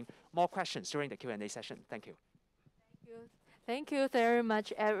answering more questions during the Q&A session. Thank you. Thank you very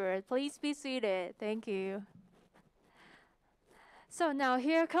much, Edward. Please be seated. Thank you. So now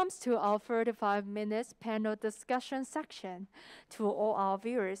here comes to our 35 minutes panel discussion section. To all our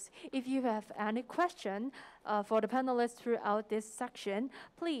viewers, if you have any question for the panelists throughout this section,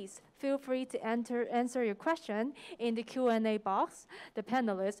 please feel free to answer your question in the Q&A box. The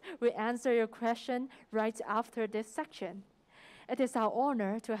panelists will answer your question right after this section. It is our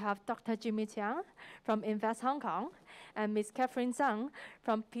honor to have Dr. Jimmy Chiang from Invest Hong Kong and Ms. Catherine Tsang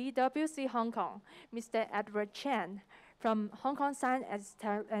from PwC Hong Kong, Mr. Edward Chen from Hong Kong Science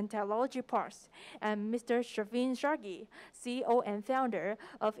and Technology Parks, and Mr. Shervin Sharghy, CEO and founder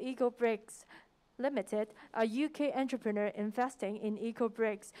of EcoBricks Ltd, a UK entrepreneur investing in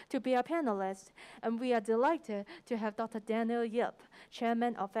EcoBricks, to be a panelist. And we are delighted to have Dr. Daniel Yip,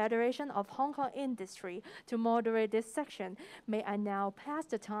 Chairman of Federation of Hong Kong Industry, to moderate this section. May I now pass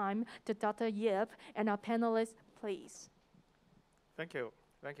the time to Dr. Yip and our panelists, please. Thank you.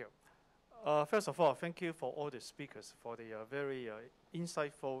 Thank you. First of all, thank you for all the speakers for the very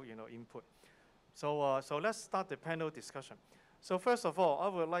insightful input. So let's start the panel discussion. So first of all, I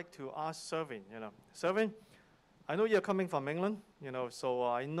would like to ask Shervin, Shervin, I know you're coming from England, so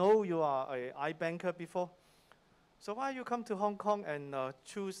I know you are an iBanker before. So why you come to Hong Kong and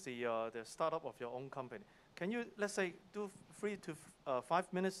choose the startup of your own company? Can you, let's say, do 3 to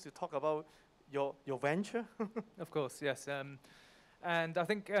 5 minutes to talk about your venture? Of course, yes. And I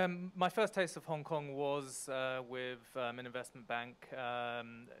think my first taste of Hong Kong was with an investment bank,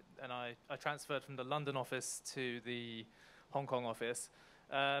 and I transferred from the London office to the Hong Kong office,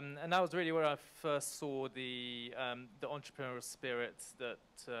 and that was really where I first saw the entrepreneurial spirit that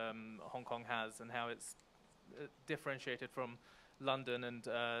Hong Kong has and how it's differentiated from London and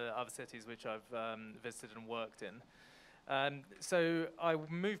other cities which I've visited and worked in. So I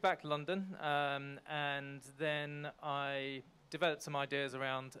moved back to London, and then I developed some ideas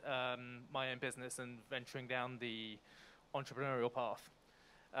around my own business and venturing down the entrepreneurial path.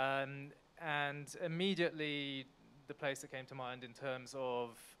 And immediately, the place that came to mind in terms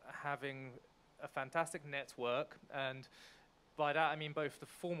of having a fantastic network, and by that I mean both the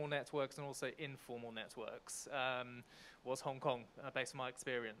formal networks and also informal networks, was Hong Kong, based on my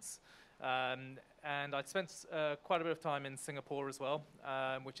experience. And I'd spent quite a bit of time in Singapore as well,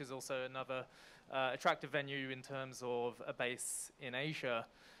 which is also another attractive venue in terms of a base in Asia.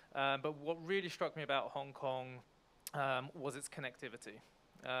 But what really struck me about Hong Kong was its connectivity.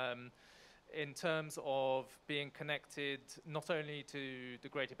 In terms of being connected not only to the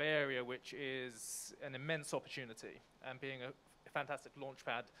Greater Bay Area, which is an immense opportunity, and being a fantastic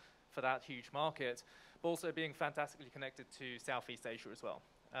launchpad for that huge market, but also being fantastically connected to Southeast Asia as well,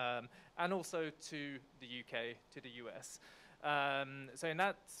 and also to the UK, to the US. So in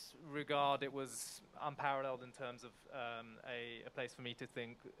that regard, it was unparalleled in terms of a place for me to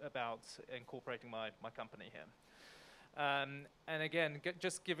think about incorporating my company here. And again,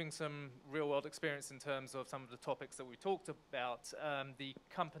 just giving some real-world experience in terms of some of the topics that we talked about, the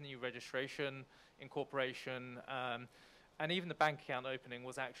company registration, incorporation, and even the bank account opening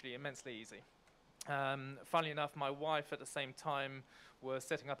was actually immensely easy. Funnily enough, my wife at the same time was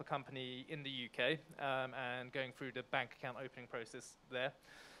setting up a company in the UK and going through the bank account opening process there.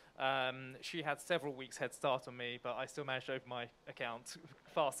 She had several weeks head start on me, but I still managed to open my account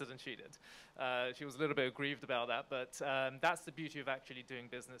faster than she did. She was a little bit aggrieved about that, but that's the beauty of actually doing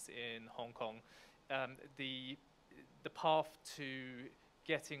business in Hong Kong. The path to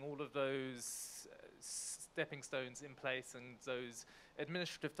getting all of those stepping stones in place and those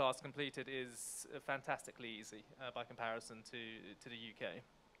administrative tasks completed is fantastically easy by comparison to the UK.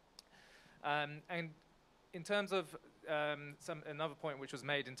 And in terms of another point which was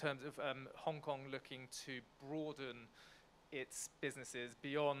made in terms of Hong Kong looking to broaden its businesses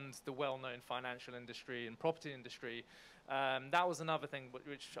beyond the well-known financial industry and property industry, that was another thing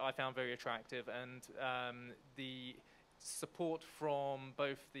which I found very attractive, and the support from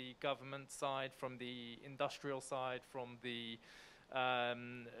both the government side, from the industrial side, from the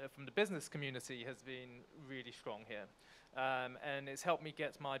business community has been really strong here. And it's helped me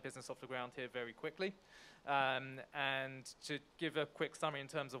get my business off the ground here very quickly. And to give a quick summary in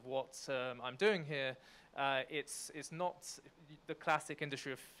terms of what I'm doing here, it's not the classic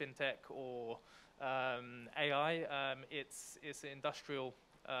industry of fintech or AI. It's an industrial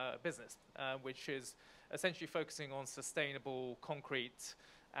business, which is essentially focusing on sustainable concrete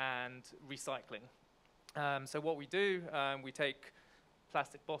and recycling. So what we do, we take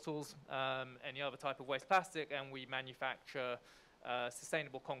plastic bottles, any other type of waste plastic, and we manufacture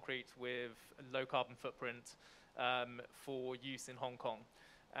sustainable concrete with low carbon footprint for use in Hong Kong.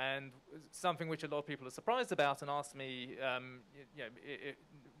 And something which a lot of people are surprised about and ask me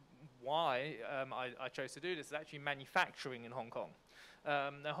why I chose to do this is actually manufacturing in Hong Kong.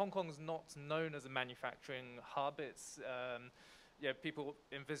 Now, Hong Kong is not known as a manufacturing hub. It's people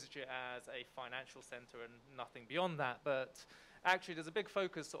envisage it as a financial center and nothing beyond that. But actually, there's a big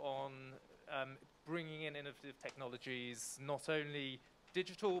focus on bringing in innovative technologies, not only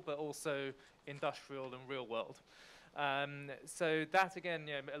digital, but also industrial and real world. So that, again,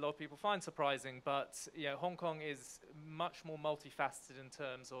 a lot of people find surprising, but Hong Kong is much more multifaceted in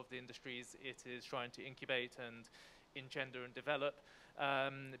terms of the industries it is trying to incubate and engender and develop,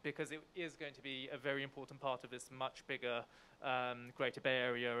 because it is going to be a very important part of this much bigger Greater Bay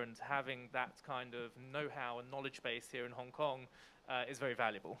Area, and having that kind of know-how and knowledge base here in Hong Kong is very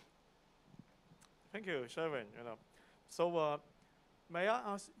valuable. Thank you, Shervin. So may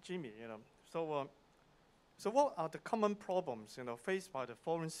I ask Jimmy? So what are the common problems faced by the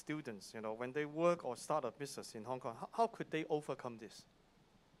foreign students? When they work or start a business in Hong Kong, how could they overcome this?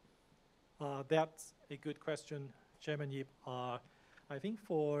 That's a good question, Chairman Yip. I think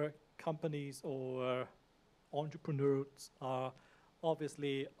for companies or entrepreneurs are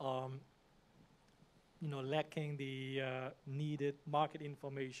obviously lacking the needed market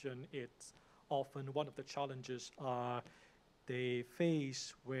information. It's often one of the challenges they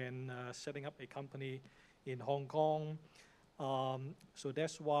face when setting up a company in Hong Kong. So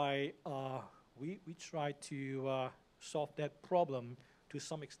that's why we try to solve that problem to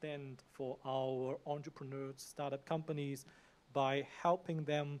some extent for our entrepreneurs, startup companies, by helping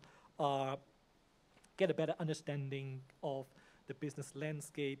them get a better understanding of the business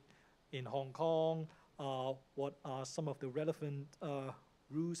landscape in Hong Kong, what are some of the relevant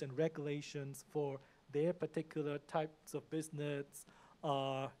rules and regulations for their particular types of business,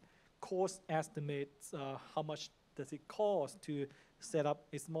 cost estimates, how much does it cost to set up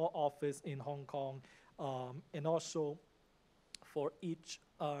a small office in Hong Kong, and also for each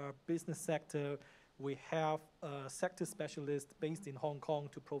business sector, we have sector specialists based in Hong Kong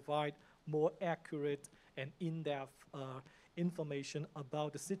to provide more accurate and in-depth information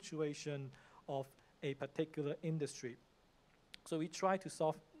about the situation of a particular industry. So we try to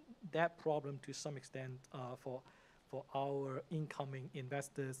solve that problem to some extent for our incoming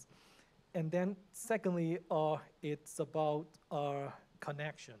investors. And then secondly, it's about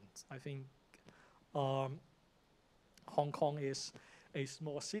connections. I think Hong Kong is a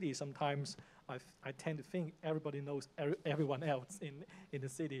small city. Sometimes I tend to think everybody knows everyone else in the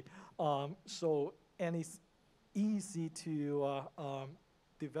city. And it's easy to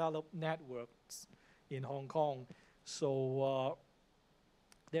develop networks in Hong Kong. So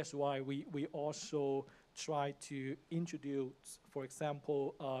that's why we also try to introduce, for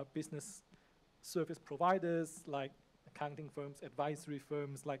example, business service providers like accounting firms, advisory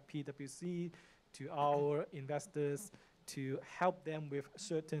firms like PwC to our investors to help them with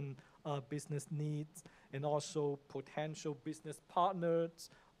certain business needs, and also potential business partners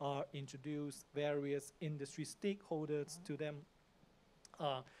introduce various industry stakeholders to them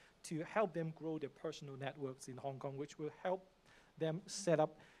to help them grow their personal networks in Hong Kong, which will help them set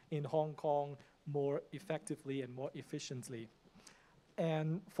up in Hong Kong more effectively and more efficiently.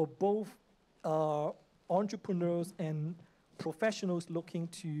 And for both entrepreneurs and professionals looking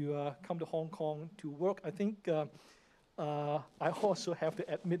to come to Hong Kong to work, I think I also have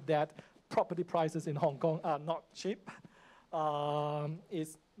to admit that property prices in Hong Kong are not cheap.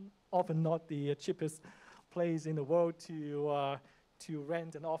 It's often not the cheapest place in the world to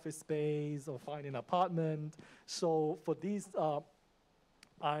rent an office space or find an apartment. So for these,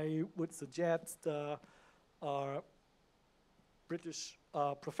 I would suggest British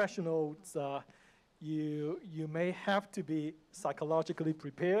professionals, you may have to be psychologically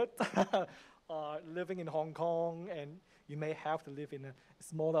prepared living in Hong Kong, and you may have to live in a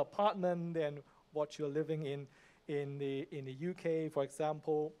smaller apartment than what you're living in the UK, for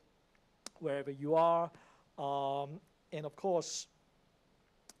example, wherever you are. And of course,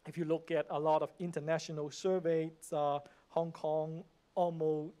 if you look at a lot of international surveys, Hong Kong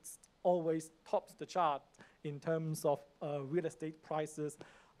almost always tops the chart in terms of real estate prices,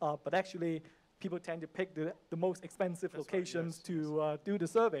 but actually people tend to pick the most expensive locations to do the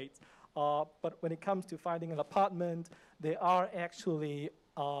surveys. But when it comes to finding an apartment, there are actually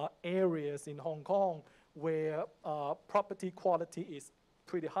areas in Hong Kong where property quality is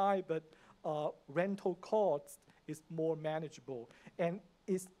pretty high, but rental cost is more manageable. And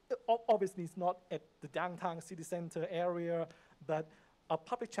obviously it's not at the downtown city center area, but our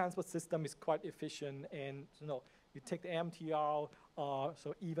public transport system is quite efficient. And you take the MTR,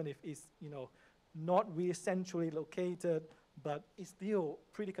 so even if it's not really centrally located, but it's still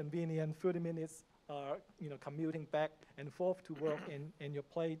pretty convenient, 30 minutes commuting back and forth to work in your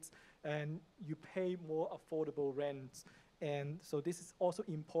place, and you pay more affordable rents. And so this is also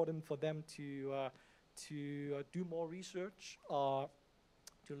important for them to do more research,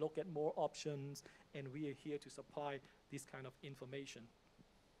 to look at more options, and we are here to supply this kind of information.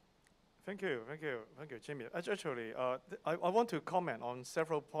 Thank you, Jimmy. Actually, I want to comment on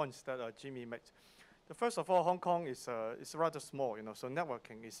several points that Jimmy made. First of all, Hong Kong is rather small, so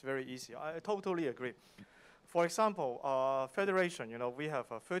networking is very easy. I totally agree. For example, Federation, we have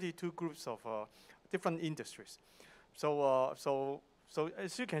 32 groups of different industries. So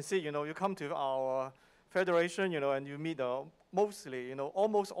as you can see, you come to our Federation, and you meet mostly,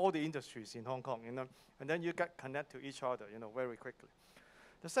 almost all the industries in Hong Kong, and then you get connect to each other, very quickly.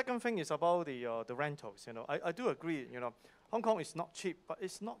 The second thing is about the rentals. I do agree. Hong Kong is not cheap, but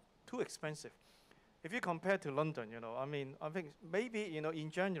it's not too expensive. If you compare to London, I think maybe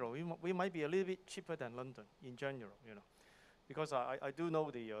in general we might be a little bit cheaper than London in general, because I do know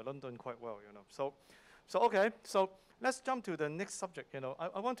the London quite well, So okay, so let's jump to the next subject.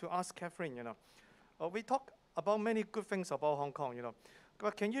 I want to ask Catherine. We talk about many good things about Hong Kong.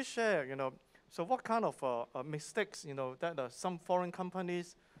 But can you share, so what kind of mistakes, that some foreign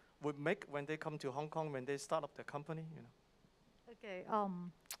companies would make when they come to Hong Kong, when they start up their company? Okay,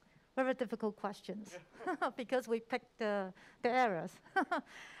 very difficult questions because we picked the errors.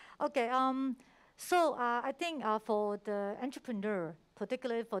 Okay, so I think for the entrepreneur,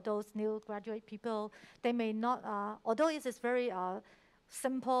 particularly for those new graduate people, they may not, although it is very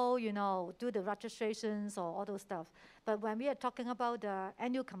simple, do the registrations or all those stuff. But when we are talking about the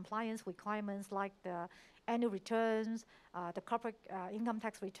annual compliance requirements like the annual returns, the corporate income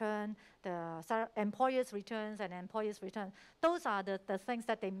tax return, the employers' returns and employees' return, those are the things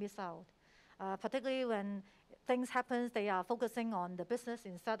that they miss out. Particularly when things happen, they are focusing on the business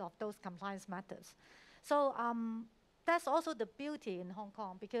instead of those compliance matters. So that's also the beauty in Hong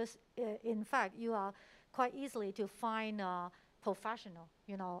Kong, because in fact you are quite easily to find professional,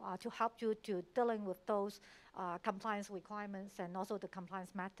 to help you to dealing with those compliance requirements and also the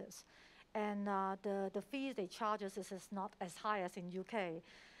compliance matters. And the fees they charge us is not as high as in UK,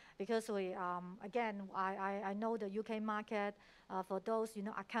 because we, again, I know the UK market, for those,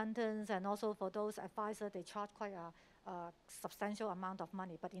 accountants and also for those advisors, they charge quite a substantial amount of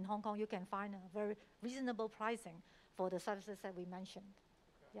money. But in Hong Kong, you can find a very reasonable pricing for the services that we mentioned.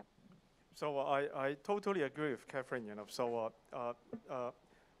 Yep. So I totally agree with Catherine. So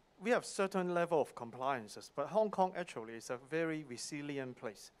we have certain level of compliances, but Hong Kong actually is a very resilient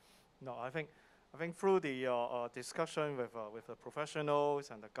place. I think through the discussion with the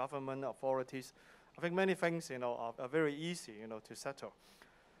professionals and the government authorities, I think many things are very easy to settle.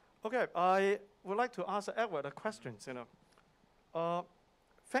 Okay, I would like to ask Edward a question.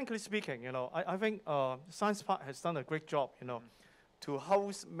 Frankly speaking, I think Science Park has done a great job, to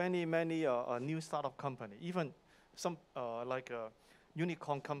host many new startup companies, even some like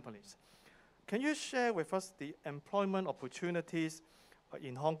unicorn companies. Can you share with us the employment opportunities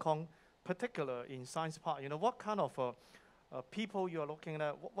in Hong Kong, particularly in Science Park? What kind of people you are looking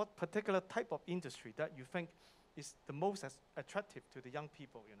at? What particular type of industry that you think is the most attractive to the young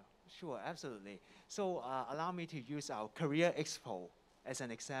people? Sure, absolutely. So allow me to use our Career Expo as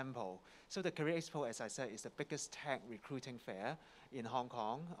an example. So the Career Expo, as I said, is the biggest tech recruiting fair in Hong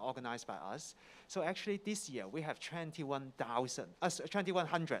Kong, organized by us. So actually this year we have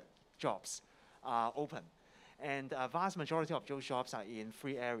 2,100 jobs open. And a vast majority of those jobs are in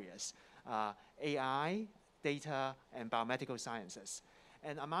three areas: AI, data, and biomedical sciences.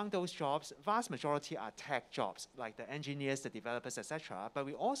 And among those jobs, vast majority are tech jobs, like the engineers, the developers, etc. But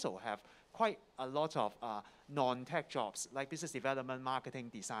we also have quite a lot of non-tech jobs, like business development, marketing,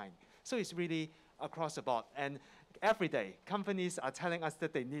 design. So it's really across the board. And every day, companies are telling us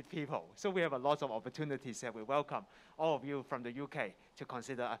that they need people. So we have a lot of opportunities that we welcome all of you from the UK to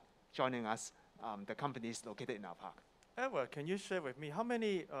consider joining us, the companies located in our park. Edward, can you share with me how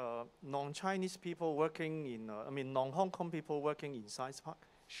many non-Chinese people working in, non-Hong Kong people working in Science Park?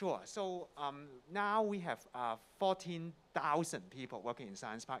 Sure. So now we have 14,000 people working in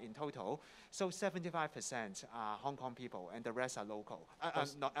Science Park in total. So 75% are Hong Kong people, and the rest are local.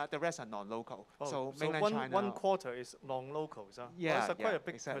 The rest are non-local. Oh, so so mainland China. one quarter is non-locals. Huh? Yeah, That's quite a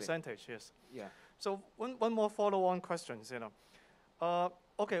big exactly. percentage. Yes. Yeah. So one more follow-on questions.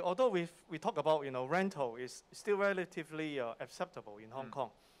 Okay. Although we talk about rental is still relatively acceptable in Hong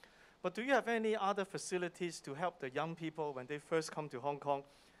Kong. But do you have any other facilities to help the young people when they first come to Hong Kong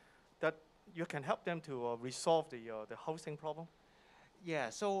that you can help them to resolve the housing problem?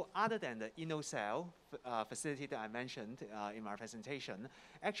 Yeah, so other than the InnoCell facility that I mentioned in my presentation,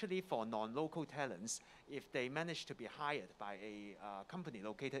 actually for non-local talents, if they manage to be hired by a company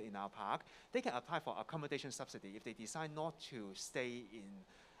located in our park, they can apply for accommodation subsidy if they decide not to stay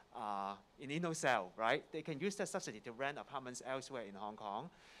in InnoCell, right? They can use that subsidy to rent apartments elsewhere in Hong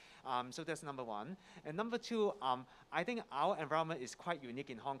Kong. So that's number one. And number two, I think our environment is quite unique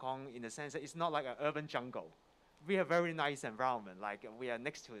in Hong Kong in the sense that it's not like an urban jungle. We have very nice environment, like we are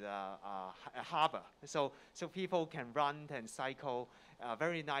next to the harbor. So people can run and cycle,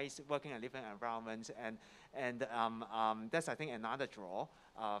 very nice working and living environment. And that's, I think, another draw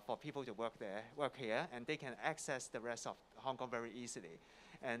for people to work here, and they can access the rest of Hong Kong very easily.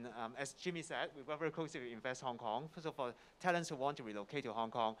 And as Jimmy said, we work very closely with InvestHK. So for talents who want to relocate to Hong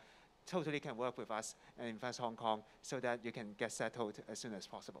Kong, totally can work with us and InvestHK so that you can get settled as soon as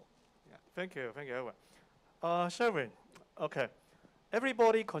possible. Yeah. Thank you, Edwin. Shervin, okay.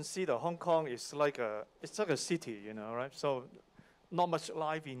 Everybody consider Hong Kong is like it's like a city, right? So not much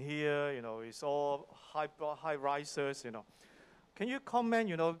life in here, it's all high rises, Can you comment,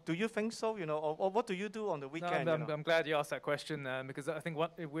 do you think so, or what do you do on the weekend? No, I'm glad you asked that question because I think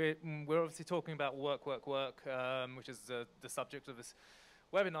we're obviously talking about work, which is the subject of this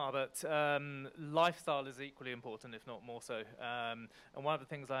webinar, but lifestyle is equally important, if not more so. And one of the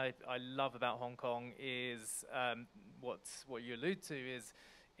things I love about Hong Kong is what you allude to is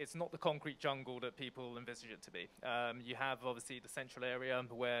it's not the concrete jungle that people envisage it to be. You have obviously the central area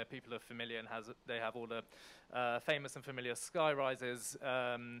where people are familiar and they have all the famous and familiar sky rises,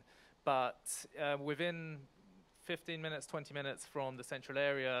 but within 15 minutes, 20 minutes from the central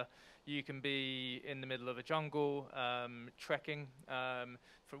area, you can be in the middle of a jungle, trekking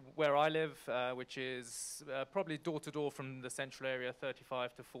from where I live, which is probably door to door from the central area,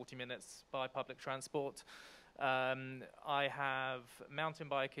 35 to 40 minutes by public transport. I have mountain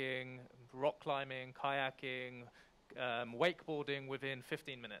biking, rock climbing, kayaking, wakeboarding within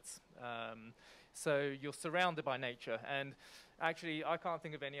 15 minutes. So you're surrounded by nature. And actually, I can't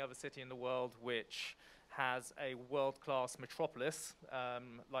think of any other city in the world which has a world-class metropolis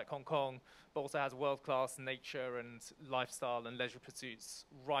like Hong Kong, but also has world-class nature and lifestyle and leisure pursuits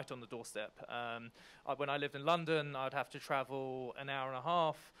right on the doorstep. When I lived in London, I'd have to travel an hour and a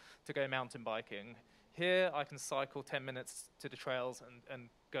half to go mountain biking. Here, I can cycle 10 minutes to the trails and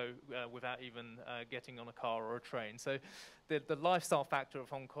go without even getting on a car or a train. So the lifestyle factor of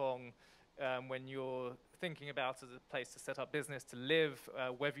Hong Kong, when you're thinking about as a place to set up business, to live,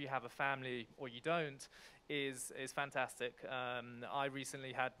 whether you have a family or you don't, is fantastic. I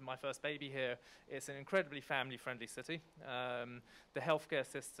recently had my first baby here. It's an incredibly family-friendly city. The healthcare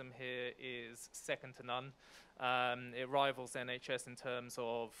system here is second to none. It rivals NHS in terms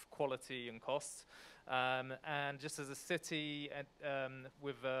of quality and costs. And just as a city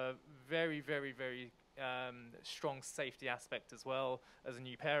with a very, very, very strong safety aspect as well, as a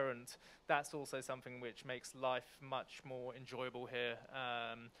new parent, that's also something which makes life much more enjoyable here,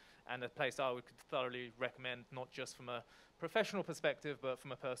 and a place I would thoroughly recommend, not just from a professional perspective, but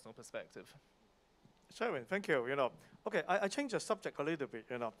from a personal perspective. Shervin, thank you. Okay, I changed the subject a little bit.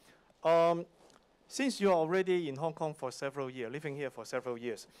 Since you're already in Hong Kong for several years, living here for several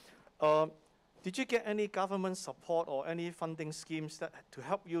years, did you get any government support or any funding schemes to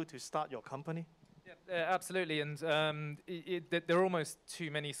help you to start your company? Yeah, absolutely, and there are almost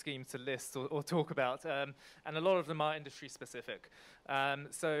too many schemes to list or talk about, and a lot of them are industry specific.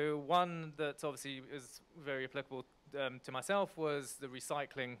 So one that obviously is very applicable to myself was the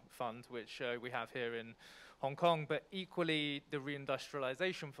recycling fund, which we have here in Hong Kong, but equally the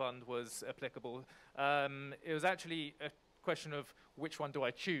reindustrialization fund was applicable. It was actually a question of which one do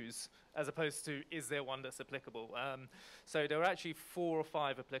I choose, as opposed to is there one that's applicable. So there are actually 4 or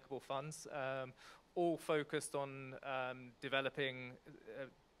 5 applicable funds, all focused on developing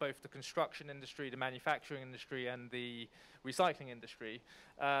both the construction industry, the manufacturing industry, and the recycling industry.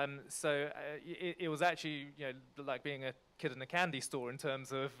 So it was actually like being a kid in a candy store in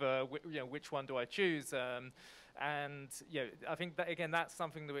terms of which one do I choose. And I think that again that's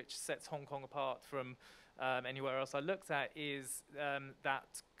something which sets Hong Kong apart from anywhere else I looked at is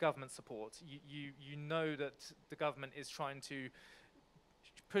that government support. You know that the government is trying to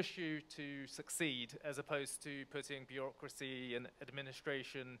push you to succeed as opposed to putting bureaucracy and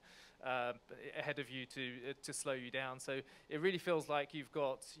administration ahead of you to slow you down. So it really feels like you've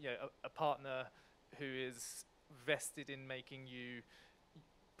got a partner who is vested in making you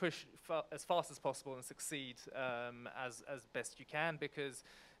push as fast as possible and succeed as best you can, because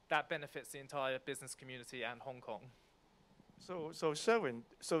that benefits the entire business community and Hong Kong. So Shervin,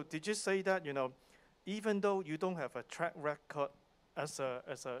 so did you say that, even though you don't have a track record as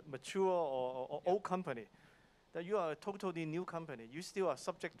a mature or old company, that you are a totally new company, you still are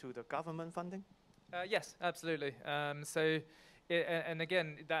subject to the government funding? Yes, absolutely. And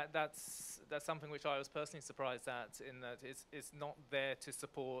again, that's something which I was personally surprised at, in that it's not there to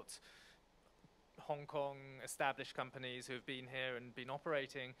support Hong Kong established companies who have been here and been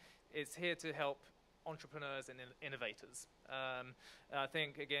operating. It's here to help entrepreneurs and innovators. And I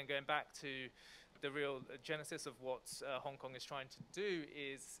think, again, going back to the real genesis of what Hong Kong is trying to do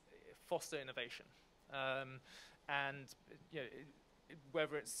is foster innovation. And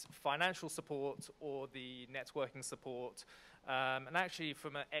whether it's financial support or the networking support, and actually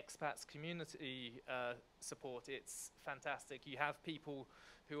from an expats community support, it's fantastic. You have people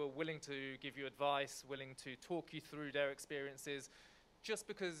who are willing to give you advice, willing to talk you through their experiences, just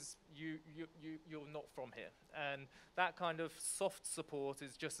because you're not from here. And that kind of soft support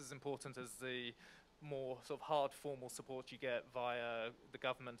is just as important as the more sort of hard formal support you get via the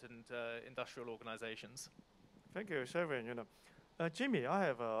government and industrial organizations. Thank you, Shervin. Jimmy, I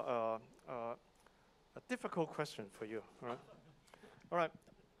have a difficult question for you. All right.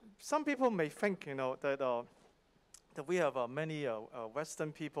 Some people may think, that we have many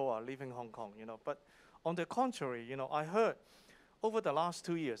Western people are leaving Hong Kong, but on the contrary, I heard over the last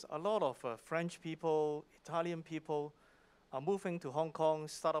 2 years, a lot of French people, Italian people are moving to Hong Kong,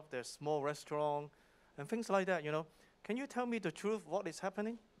 start up their small restaurant and things like that, Can you tell me the truth, what is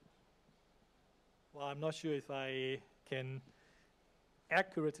happening? Well, I'm not sure if I can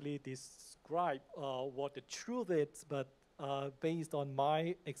accurately describe what the truth is, but based on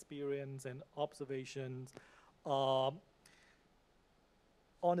my experience and observations,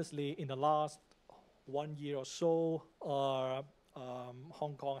 honestly, in the last 1 year or so,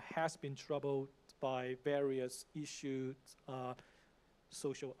 Hong Kong has been troubled by various issues,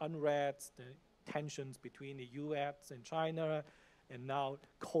 social unrest, the tensions between the US and China, and now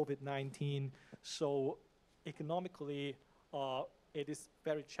COVID-19. So economically, it is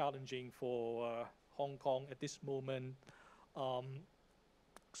very challenging for Hong Kong at this moment.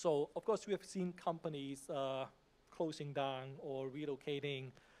 So of course we have seen companies closing down or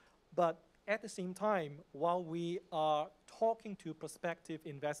relocating, but at the same time, while we are talking to prospective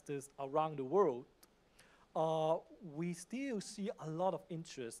investors around the world, we still see a lot of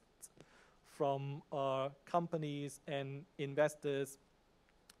interest from companies and investors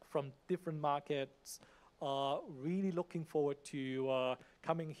from different markets, really looking forward to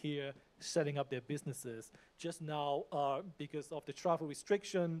coming here, setting up their businesses. Just now, because of the travel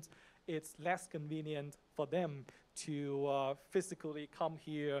restrictions, it's less convenient for them to physically come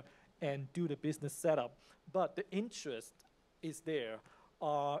here and do the business setup. But the interest is there,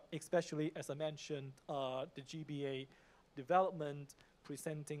 especially, as I mentioned, the GBA development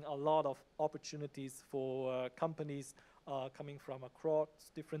presenting a lot of opportunities for companies coming from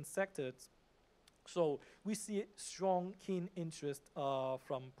across different sectors. So we see strong, keen interest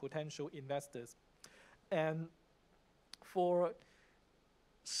from potential investors. And for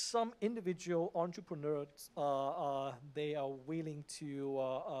some individual entrepreneurs, they are willing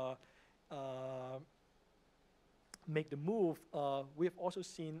to make the move. We've also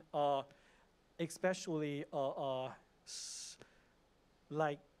seen, especially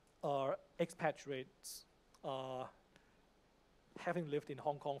like expatriates having lived in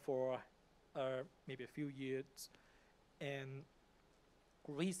Hong Kong for maybe a few years, and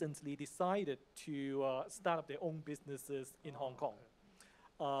recently decided to start up their own businesses in Hong Kong.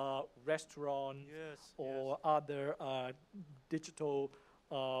 Restaurant or other digital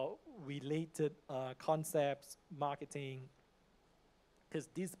related concepts, marketing, because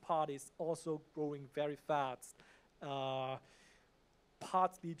this part is also growing very fast,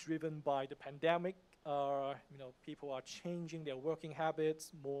 partly driven by the pandemic. People are changing their working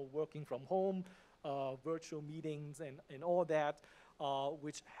habits, more working from home, virtual meetings and all that,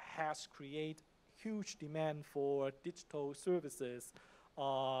 which has created huge demand for digital services,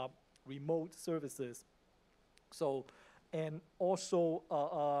 remote services. So, and also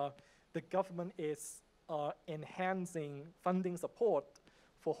the government is enhancing funding support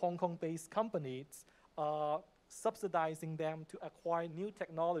for Hong Kong-based companies subsidizing them to acquire new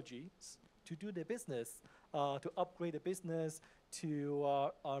technologies to do their business, to upgrade the business,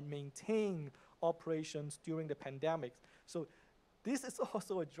 to maintain operations during the pandemic. So this is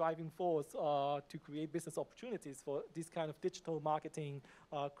also a driving force to create business opportunities for this kind of digital marketing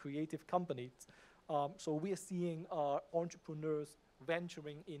creative companies. So we are seeing entrepreneurs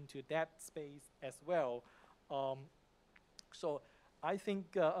venturing into that space as well. So I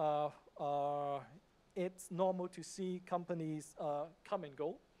think it's normal to see companies come and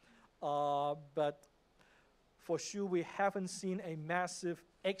go, but for sure we haven't seen a massive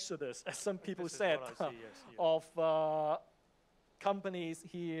exodus, as some people said, of companies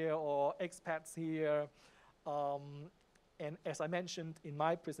here or expats here. And as I mentioned in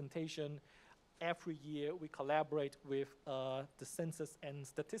my presentation, every year we collaborate with the Census and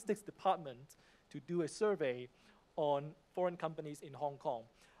Statistics Department to do a survey on foreign companies in Hong Kong.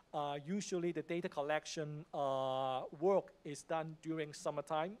 Usually the data collection work is done during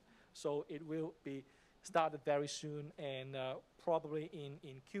summertime, so it will be started very soon, and probably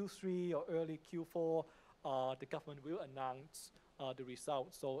in Q3 or early Q4, the government will announce the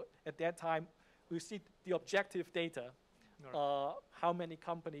results. So at that time, we see the objective data, how many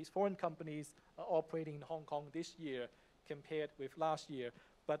companies, foreign companies, are operating in Hong Kong this year compared with last year.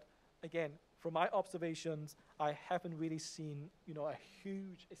 But again, from my observations, I haven't really seen, a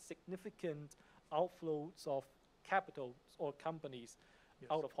huge, significant outflows of capital or companies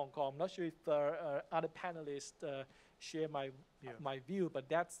out of Hong Kong. I'm not sure if other panelists share my view, but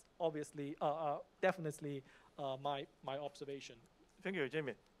that's obviously, definitely my observation. Thank you,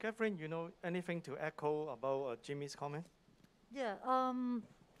 Jimmy. Catherine, anything to echo about Jimmy's comment? Yeah,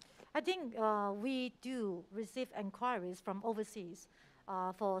 I think we do receive inquiries from overseas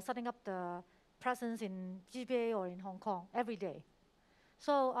for setting up the presence in GBA or in Hong Kong every day.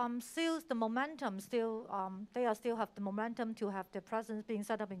 So still the momentum, they still have the momentum to have the presence being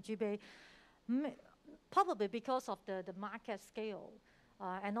set up in GBA, probably because of the market scale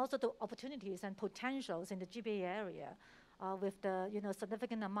and also the opportunities and potentials in the GBA area. With the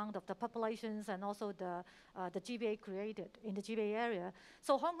significant amount of the populations and also the GBA created in the GBA area.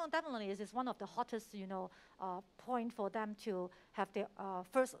 So Hong Kong definitely is one of the hottest point for them to have their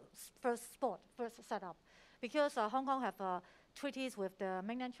first setup, because Hong Kong have treaties with the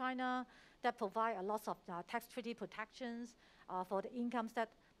mainland China that provide a lot of tax treaty protections for the incomes that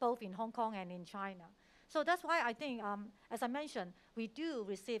both in Hong Kong and in China. So that's why I think, as I mentioned, we do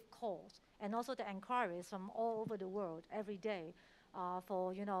receive calls and also the inquiries from all over the world every day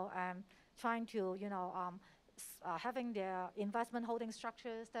for trying to having their investment holding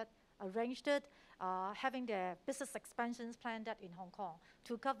structures that arranged it, having their business expansions planned that in Hong Kong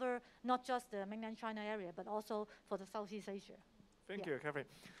to cover not just the mainland China area but also for the Southeast Asia. Thank you, Catherine.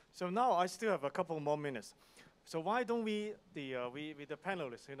 So now I still have a couple more minutes. So why don't we, the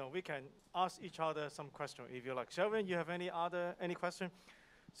panelists, we can ask each other some questions if you like. Shervin, you have any question?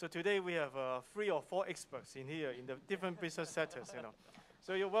 So today we have 3 or 4 experts in here in the different business sectors,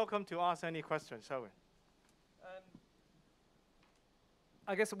 So you're welcome to ask any questions, Shervin.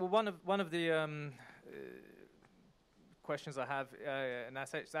 I guess one of the questions I have, and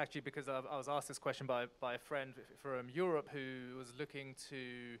that's actually because I was asked this question by a friend from Europe who was looking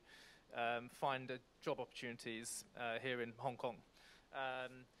to find job opportunities here in Hong Kong.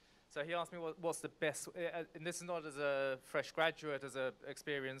 So he asked me what's the best, and this is not as a fresh graduate, as an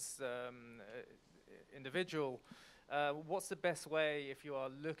experienced individual, what's the best way if you are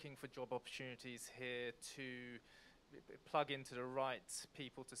looking for job opportunities here to plug into the right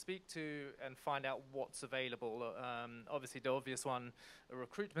people to speak to and find out what's available? Obviously the obvious one are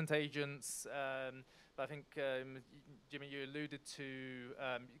recruitment agents, but I think Jimmy, you alluded to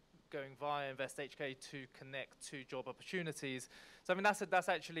going via InvestHK to connect to job opportunities. So I mean that's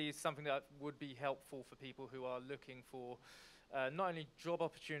actually something that would be helpful for people who are looking for not only job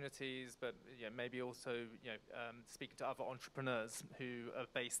opportunities, but maybe also speaking to other entrepreneurs who are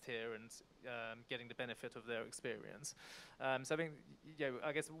based here and getting the benefit of their experience. So I think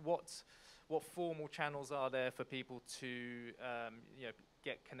I guess what formal channels are there for people to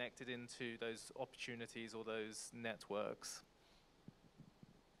get connected into those opportunities or those networks?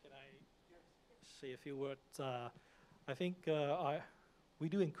 Can I say a few words? I think we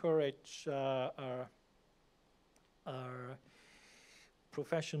do encourage our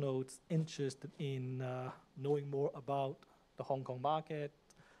professionals interested in knowing more about the Hong Kong market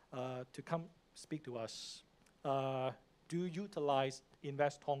to come speak to us. Do utilize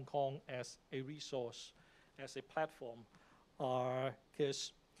Invest Hong Kong as a resource, as a platform,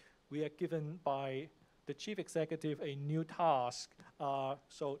 because we are given by the chief executive a new task.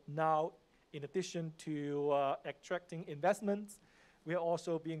 So now in addition to attracting investments, we are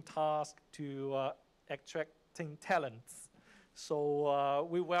also being tasked to attracting talents. So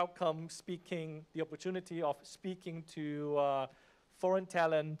we welcome the opportunity of speaking to foreign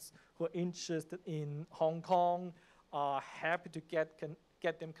talents who are interested in Hong Kong, happy to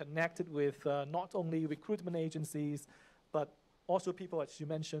get them connected with not only recruitment agencies, but also people, as you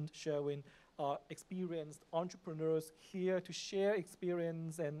mentioned, Shervin, experienced entrepreneurs here to share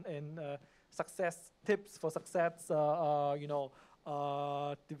experience and success tips for success,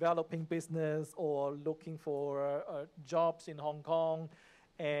 developing business or looking for jobs in Hong Kong.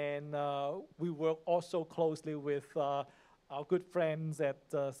 And we work also closely with our good friends at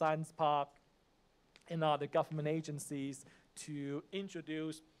Science Park and other government agencies to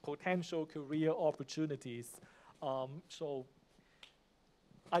introduce potential career opportunities. So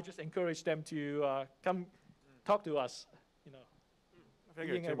I just encourage them to come talk to us,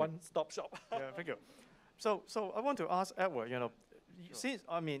 being a one-stop shop. Yeah, thank you. So I want to ask Edward, since,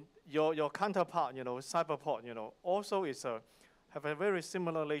 your counterpart, Cyberport, also is have a very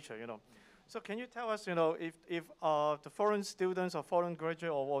similar nature, So can you tell us, if the foreign students or foreign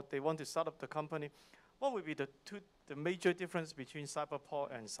graduate or they want to start up the company, what would be the major difference between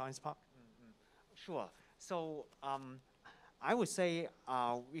Cyberport and Science Park? Sure. So I would say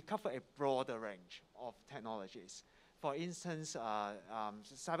we cover a broader range of technologies. For instance,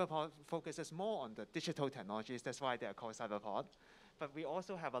 Cyberport focuses more on the digital technologies. That's why they are called Cyberport. But we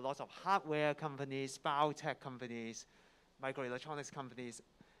also have a lot of hardware companies, biotech companies, microelectronics companies.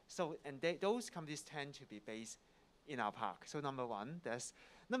 So, and those companies tend to be based in our park. So number one, that's.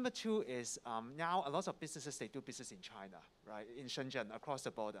 Number two is now a lot of businesses, they do business in China, right, in Shenzhen, across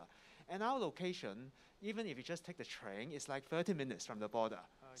the border. And our location, even if you just take the train, it's like 30 minutes from the border.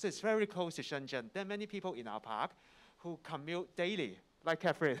 So it's very close to Shenzhen. There are many people in our park who commute daily, like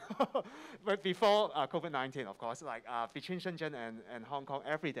Catherine, but before COVID-19, of course, like between Shenzhen and Hong Kong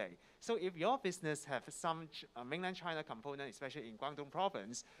every day. So if your business have some mainland China component, especially in Guangdong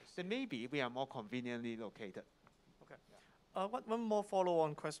province, then maybe we are more conveniently located. One more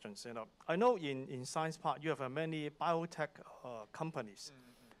follow-on questions. I know in Science Park you have many biotech companies.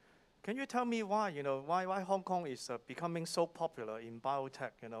 Can you tell me why? Why Hong Kong is becoming so popular in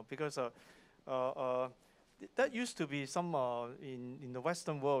biotech? Because that used to be some in the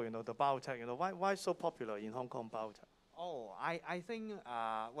Western world. The biotech. Why so popular in Hong Kong biotech? Oh, I think,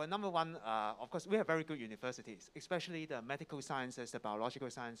 well, number one, of course, we have very good universities, especially the medical sciences, the biological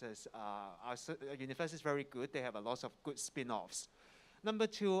sciences. Our university is very good. They have a lot of good spin-offs. Number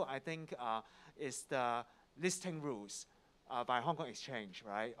two, I think, is the listing rules by Hong Kong Exchange,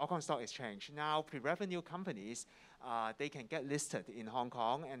 right? Hong Kong Stock Exchange. Now, pre-revenue companies, they can get listed in Hong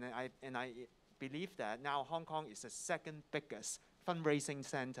Kong, and I believe that now Hong Kong is the second biggest fundraising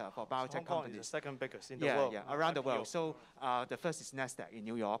center for biotech companies. Hong Kong is the second biggest in the world. Yeah, around the world. So the first is NASDAQ in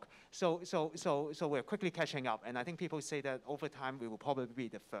New York. So we're quickly catching up, and I think people say that over time we will probably be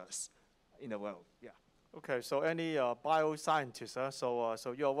the first in the world. Yeah. Okay, so any bioscientists,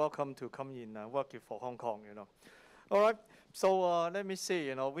 so you're welcome to come in and work for Hong Kong. All right. So let me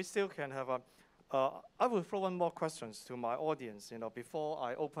see. We still can have a. I will throw one more questions to my audience. Before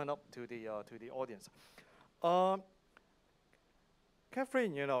I open up to the audience.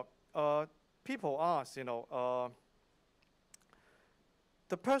 Catherine, people ask, the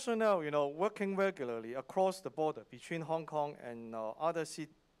personnel, working regularly across the border between Hong Kong and other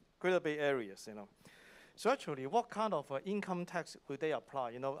Greater Bay areas, So actually, what kind of income tax will they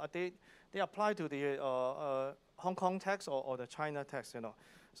apply? They apply to the Hong Kong tax or the China tax,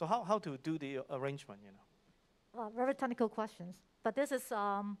 So how to do the arrangement, Very technical questions, but this is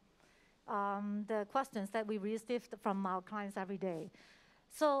the questions that we receive from our clients every day.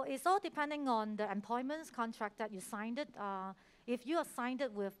 So it's all depending on the employment contract that you signed it. If you are signed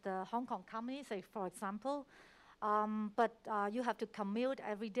it with the Hong Kong company, say for example, but you have to commute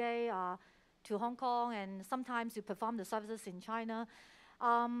every day to Hong Kong, and sometimes you perform the services in China.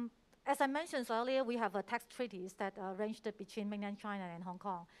 As I mentioned earlier, we have tax treaties that arranged between mainland China and Hong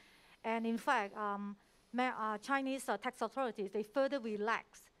Kong. And in fact, Chinese tax authorities, they further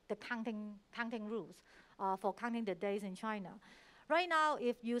relax the counting rules for counting the days in China. Right now,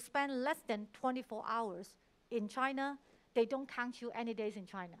 if you spend less than 24 hours in China, they don't count you any days in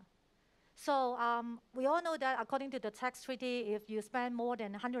China. So we all know that according to the tax treaty, if you spend more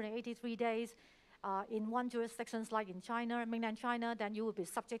than 183 days in one jurisdiction, like in China, mainland China, then you will be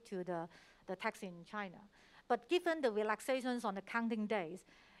subject to the tax in China. But given the relaxations on the counting days,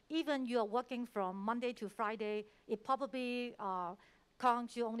 even you are working from Monday to Friday, it probably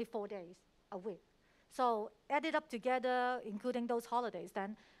counts you only 4 days a week. So added up together, including those holidays,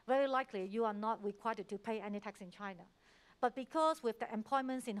 then very likely you are not required to pay any tax in China. But because with the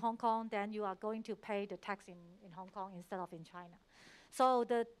employments in Hong Kong, then you are going to pay the tax in Hong Kong instead of in China. So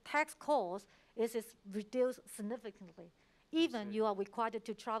the tax cost is reduced significantly, even you are required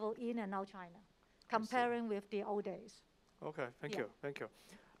to travel in and out China, comparing with the old days. Okay, thank you, thank you.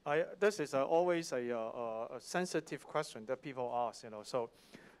 This is always a sensitive question that people ask,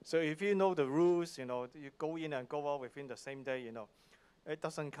 So if you know the rules, you go in and go out within the same day, it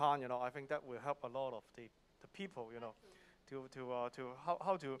doesn't count, I think that will help a lot of the people, to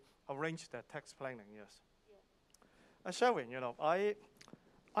how to arrange their tax planning, yes. Yeah. Shervin,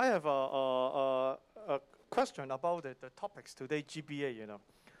 I have a question about the topics today, GBA,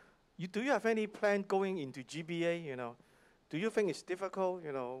 Do you have any plan going into GBA, Do you think it's difficult,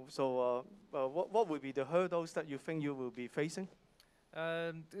 So what would be the hurdles that you think you will be facing?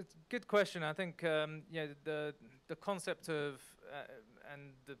 It's a good question. I think the concept of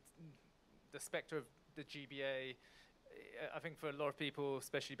and the spectre of the GBA, I think for a lot of people,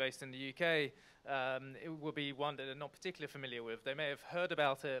 especially based in the UK, it will be one that they're not particularly familiar with. They may have heard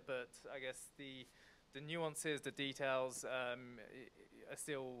about it, but I guess the nuances, the details are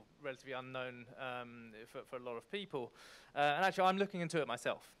still relatively unknown for a lot of people. And actually, I'm looking into it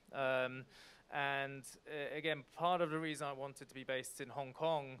myself. And again, part of the reason I wanted to be based in Hong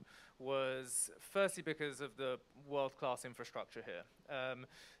Kong was firstly because of the world-class infrastructure here.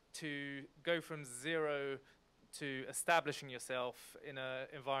 To go from zero to establishing yourself in an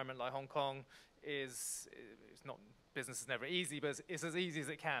environment like Hong Kong it's not, business is never easy, but it's as easy as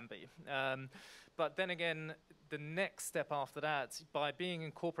it can be. But then again, the next step after that, by being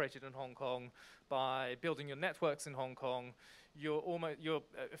incorporated in Hong Kong, by building your networks in Hong Kong, you're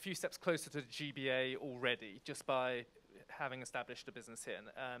a few steps closer to the GBA already, just by having established a business here.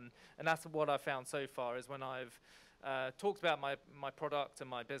 And that's what I've found so far, is when I've talked about my product and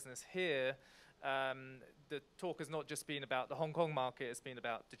my business here, the talk has not just been about the Hong Kong market, it's been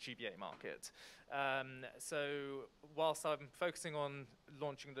about the GBA market. So whilst I'm focusing on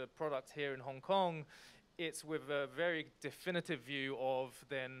launching the product here in Hong Kong, it's with a very definitive view of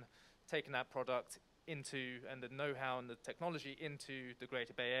then taking that product into, and the know-how and the technology into the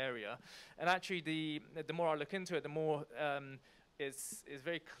Greater Bay Area. And actually, the more I look into it, the more it's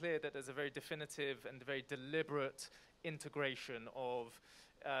very clear that there's a very definitive and very deliberate integration of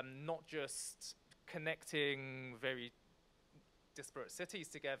not just connecting very disparate cities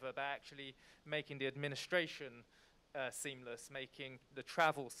together, but actually making the administration seamless, making the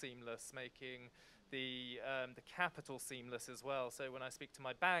travel seamless, making the capital seamless as well. So when I speak to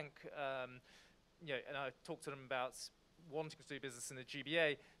my bank, and I talk to them about wanting to do business in the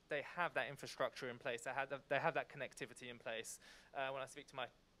GBA, they have that infrastructure in place. They have that connectivity in place. When I speak to my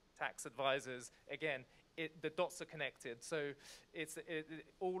tax advisors, again, the dots are connected. So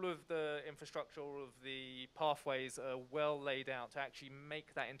all of the infrastructure, all of the pathways are well laid out to actually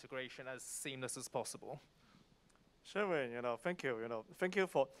make that integration as seamless as possible. Shervin, thank you. Thank you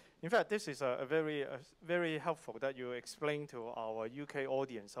for. In fact, this is a very helpful that you explain to our UK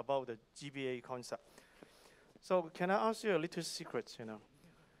audience about the GBA concept. So, can I ask you a little secret?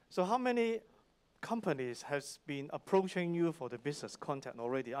 So, how many companies has been approaching you for the business contact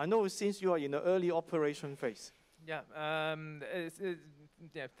already? I know since you are in the early operation phase. Yeah,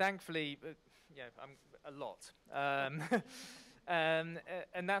 thankfully, I'm a lot, and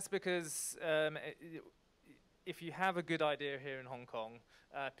that's because. If you have a good idea here in Hong Kong,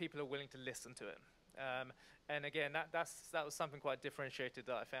 people are willing to listen to it. And again, that was something quite differentiated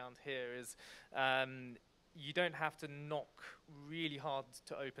that I found here is you don't have to knock really hard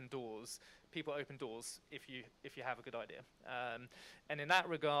to open doors. People open doors if you have a good idea. And in that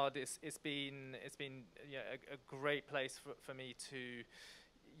regard, it's been a great place for me to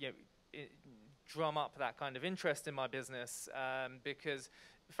drum up that kind of interest in my business because.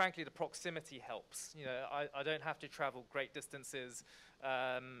 Frankly, the proximity helps. I don't have to travel great distances.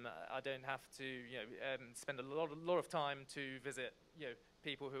 I don't have to, spend a lot of time to visit,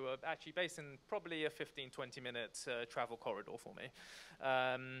 people who are actually based in probably a 15-20 minute travel corridor for me.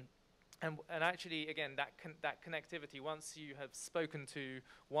 And actually, again, that connectivity. Once you have spoken to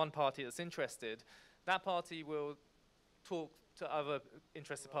one party that's interested, that party will talk to other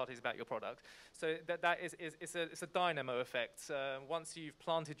interested parties about your product. So it's a dynamo effect. Once you've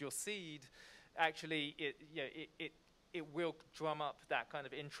planted your seed, actually it will drum up that kind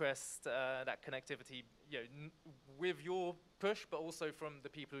of interest, that connectivity, with your push, but also from the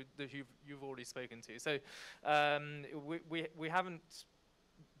people that you've already spoken to. So we haven't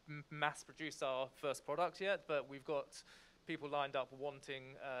mass produced our first product yet, but we've got people lined up wanting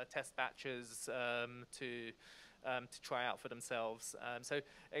test batches to try out for themselves. So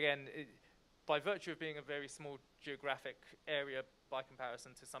again, by virtue of being a very small geographic area by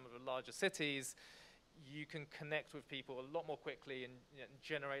comparison to some of the larger cities, you can connect with people a lot more quickly and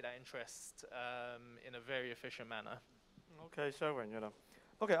generate that interest in a very efficient manner. Okay, Shervin,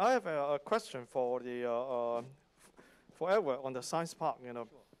 Okay, I have a question for the for Edward on the science park, Sure.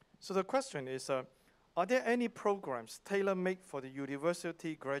 So the question is, are there any programs tailor-made for the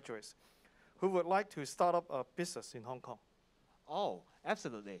university graduates who would like to start up a business in Hong Kong? Oh,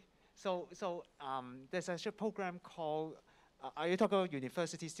 absolutely. So there's actually a program called, are you talking about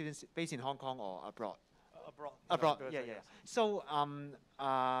university students based in Hong Kong or abroad? Abroad. Abroad, yeah. So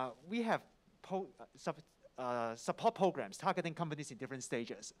we have support programs targeting companies in different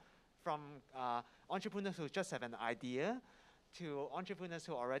stages, from entrepreneurs who just have an idea to entrepreneurs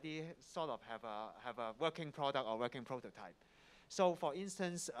who already sort of have a working product or working prototype. So for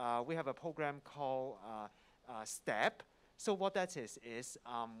instance, we have a program called STEP. So what that is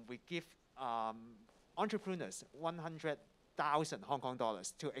we give entrepreneurs 100,000 Hong Kong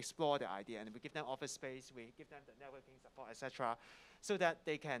dollars to explore the idea, and we give them office space, we give them the networking support, etc., so that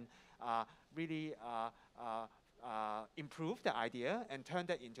they can really improve the idea and turn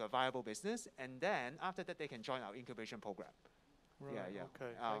that into a viable business, and then after that they can join our incubation program. Right. Yeah.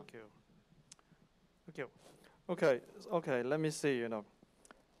 Okay. Thank you. Okay. Let me see.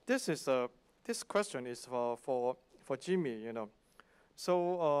 This question is for Jimmy.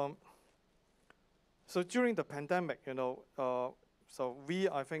 So so during the pandemic, so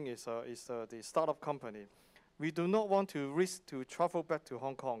I think is the startup company. We do not want to risk to travel back to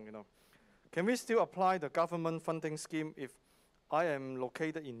Hong Kong. Can we still apply the government funding scheme if I am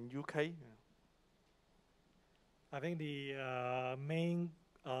located in UK? I think the main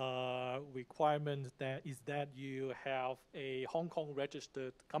requirement is that you have a Hong Kong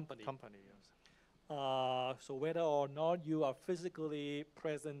registered company. Yes. So whether or not you are physically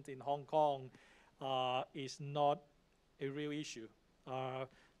present in Hong Kong is not a real issue.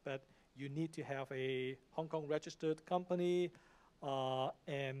 But you need to have a Hong Kong registered company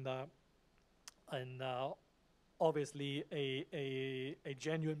and obviously a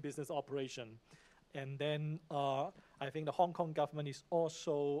genuine business operation. And then I think the Hong Kong government is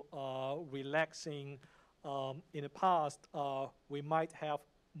also relaxing. In the past, we might have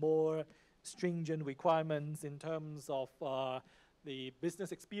more stringent requirements in terms of the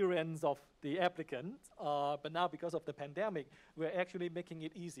business experience of the applicant. But now, because of the pandemic, we're actually making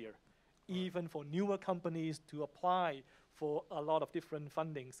it easier, even for newer companies to apply for a lot of different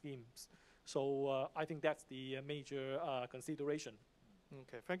funding schemes. So I think that's the major consideration.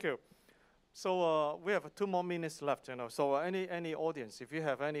 Okay, thank you. So we have 2 more minutes left. So any audience, if you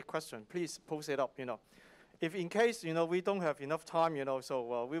have any question, please post it up. If in case we don't have enough time,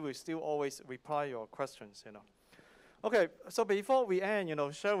 so we will still always reply your questions. Okay. So before we end,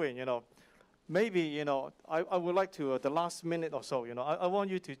 Shervin, maybe I would like to the last minute or so. I want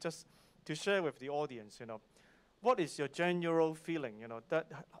you to just to share with the audience. What is your general feeling? That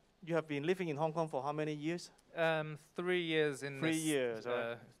you have been living in Hong Kong for how many years? 3 years in 3 this, years.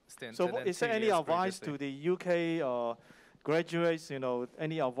 stint. So is there any advice to the UK graduates,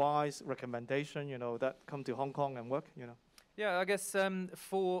 any advice, recommendation, that come to Hong Kong and work, Yeah, I guess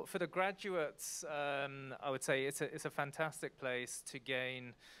for the graduates, I would say it's a fantastic place to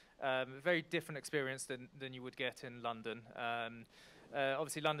gain a very different experience than you would get in London.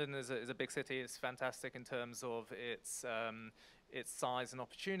 Obviously, London is a big city. It's fantastic in terms of its size and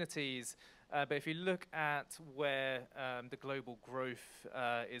opportunities. But if you look at where the global growth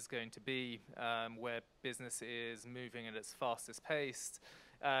is going to be, where business is moving at its fastest pace,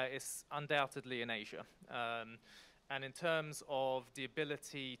 it's undoubtedly in Asia. And in terms of the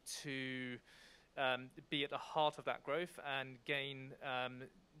ability to be at the heart of that growth and gain,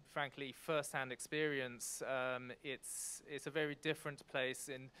 frankly, first-hand experience, it's a very different place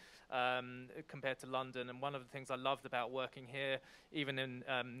compared to London. And one of the things I loved about working here, even in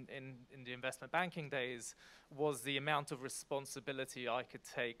the investment banking days, was the amount of responsibility I could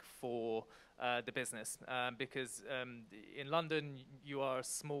take for the business. Because in London, you are a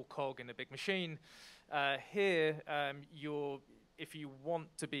small cog in a big machine. Here, if you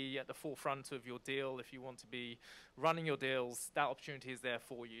want to be at the forefront of your deal, if you want to be running your deals, that opportunity is there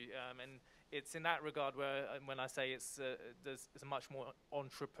for you. And it's in that regard where, when I say there's a much more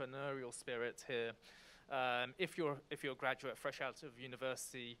entrepreneurial spirit here. If you're a graduate fresh out of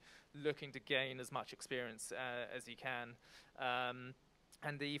university, looking to gain as much experience as you can.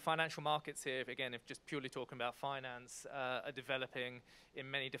 And the financial markets here, again, if just purely talking about finance, are developing in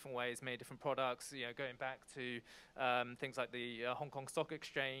many different ways, many different products. You know, going back to things like the Hong Kong Stock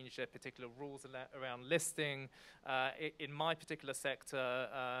Exchange, their particular rules around listing. In my particular sector,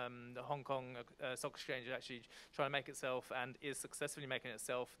 the Hong Kong Stock Exchange is actually trying to make itself, and is successfully making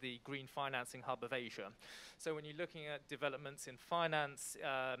itself, the green financing hub of Asia. So when you're looking at developments in finance,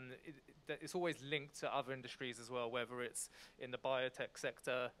 it's always linked to other industries as well, whether it's in the biotech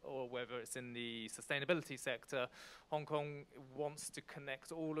sector or whether it's in the sustainability sector. Hong Kong wants to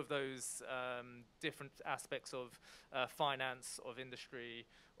connect all of those different aspects of finance, of industry,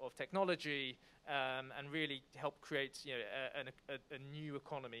 of technology, and really help create, you know, a new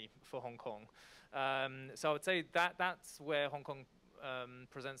economy for Hong Kong. So I would say that that's where Hong Kong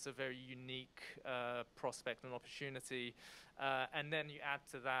presents a very unique prospect and opportunity. And then you add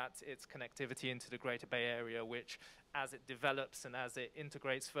to that its connectivity into the Greater Bay Area, which, as it develops and as it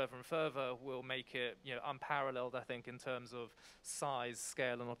integrates further and further, will make it, you know, unparalleled, I think, in terms of size,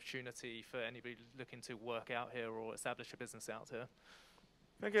 scale, and opportunity for anybody looking to work out here or establish a business out here.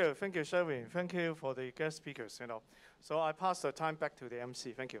 Thank you, Shervin. Thank you for the guest speakers. You know, so I pass the time back to the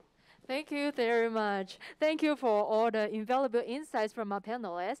MC. Thank you. Thank you very much. Thank you for all the invaluable insights from our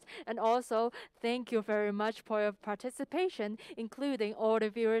panelists. And also, thank you very much for your participation, including all the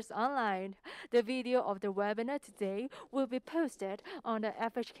viewers online. The video of the webinar today will be posted on the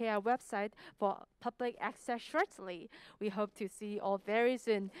FHKI website for public access shortly. We hope to see you all very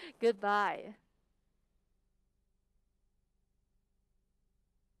soon. Goodbye.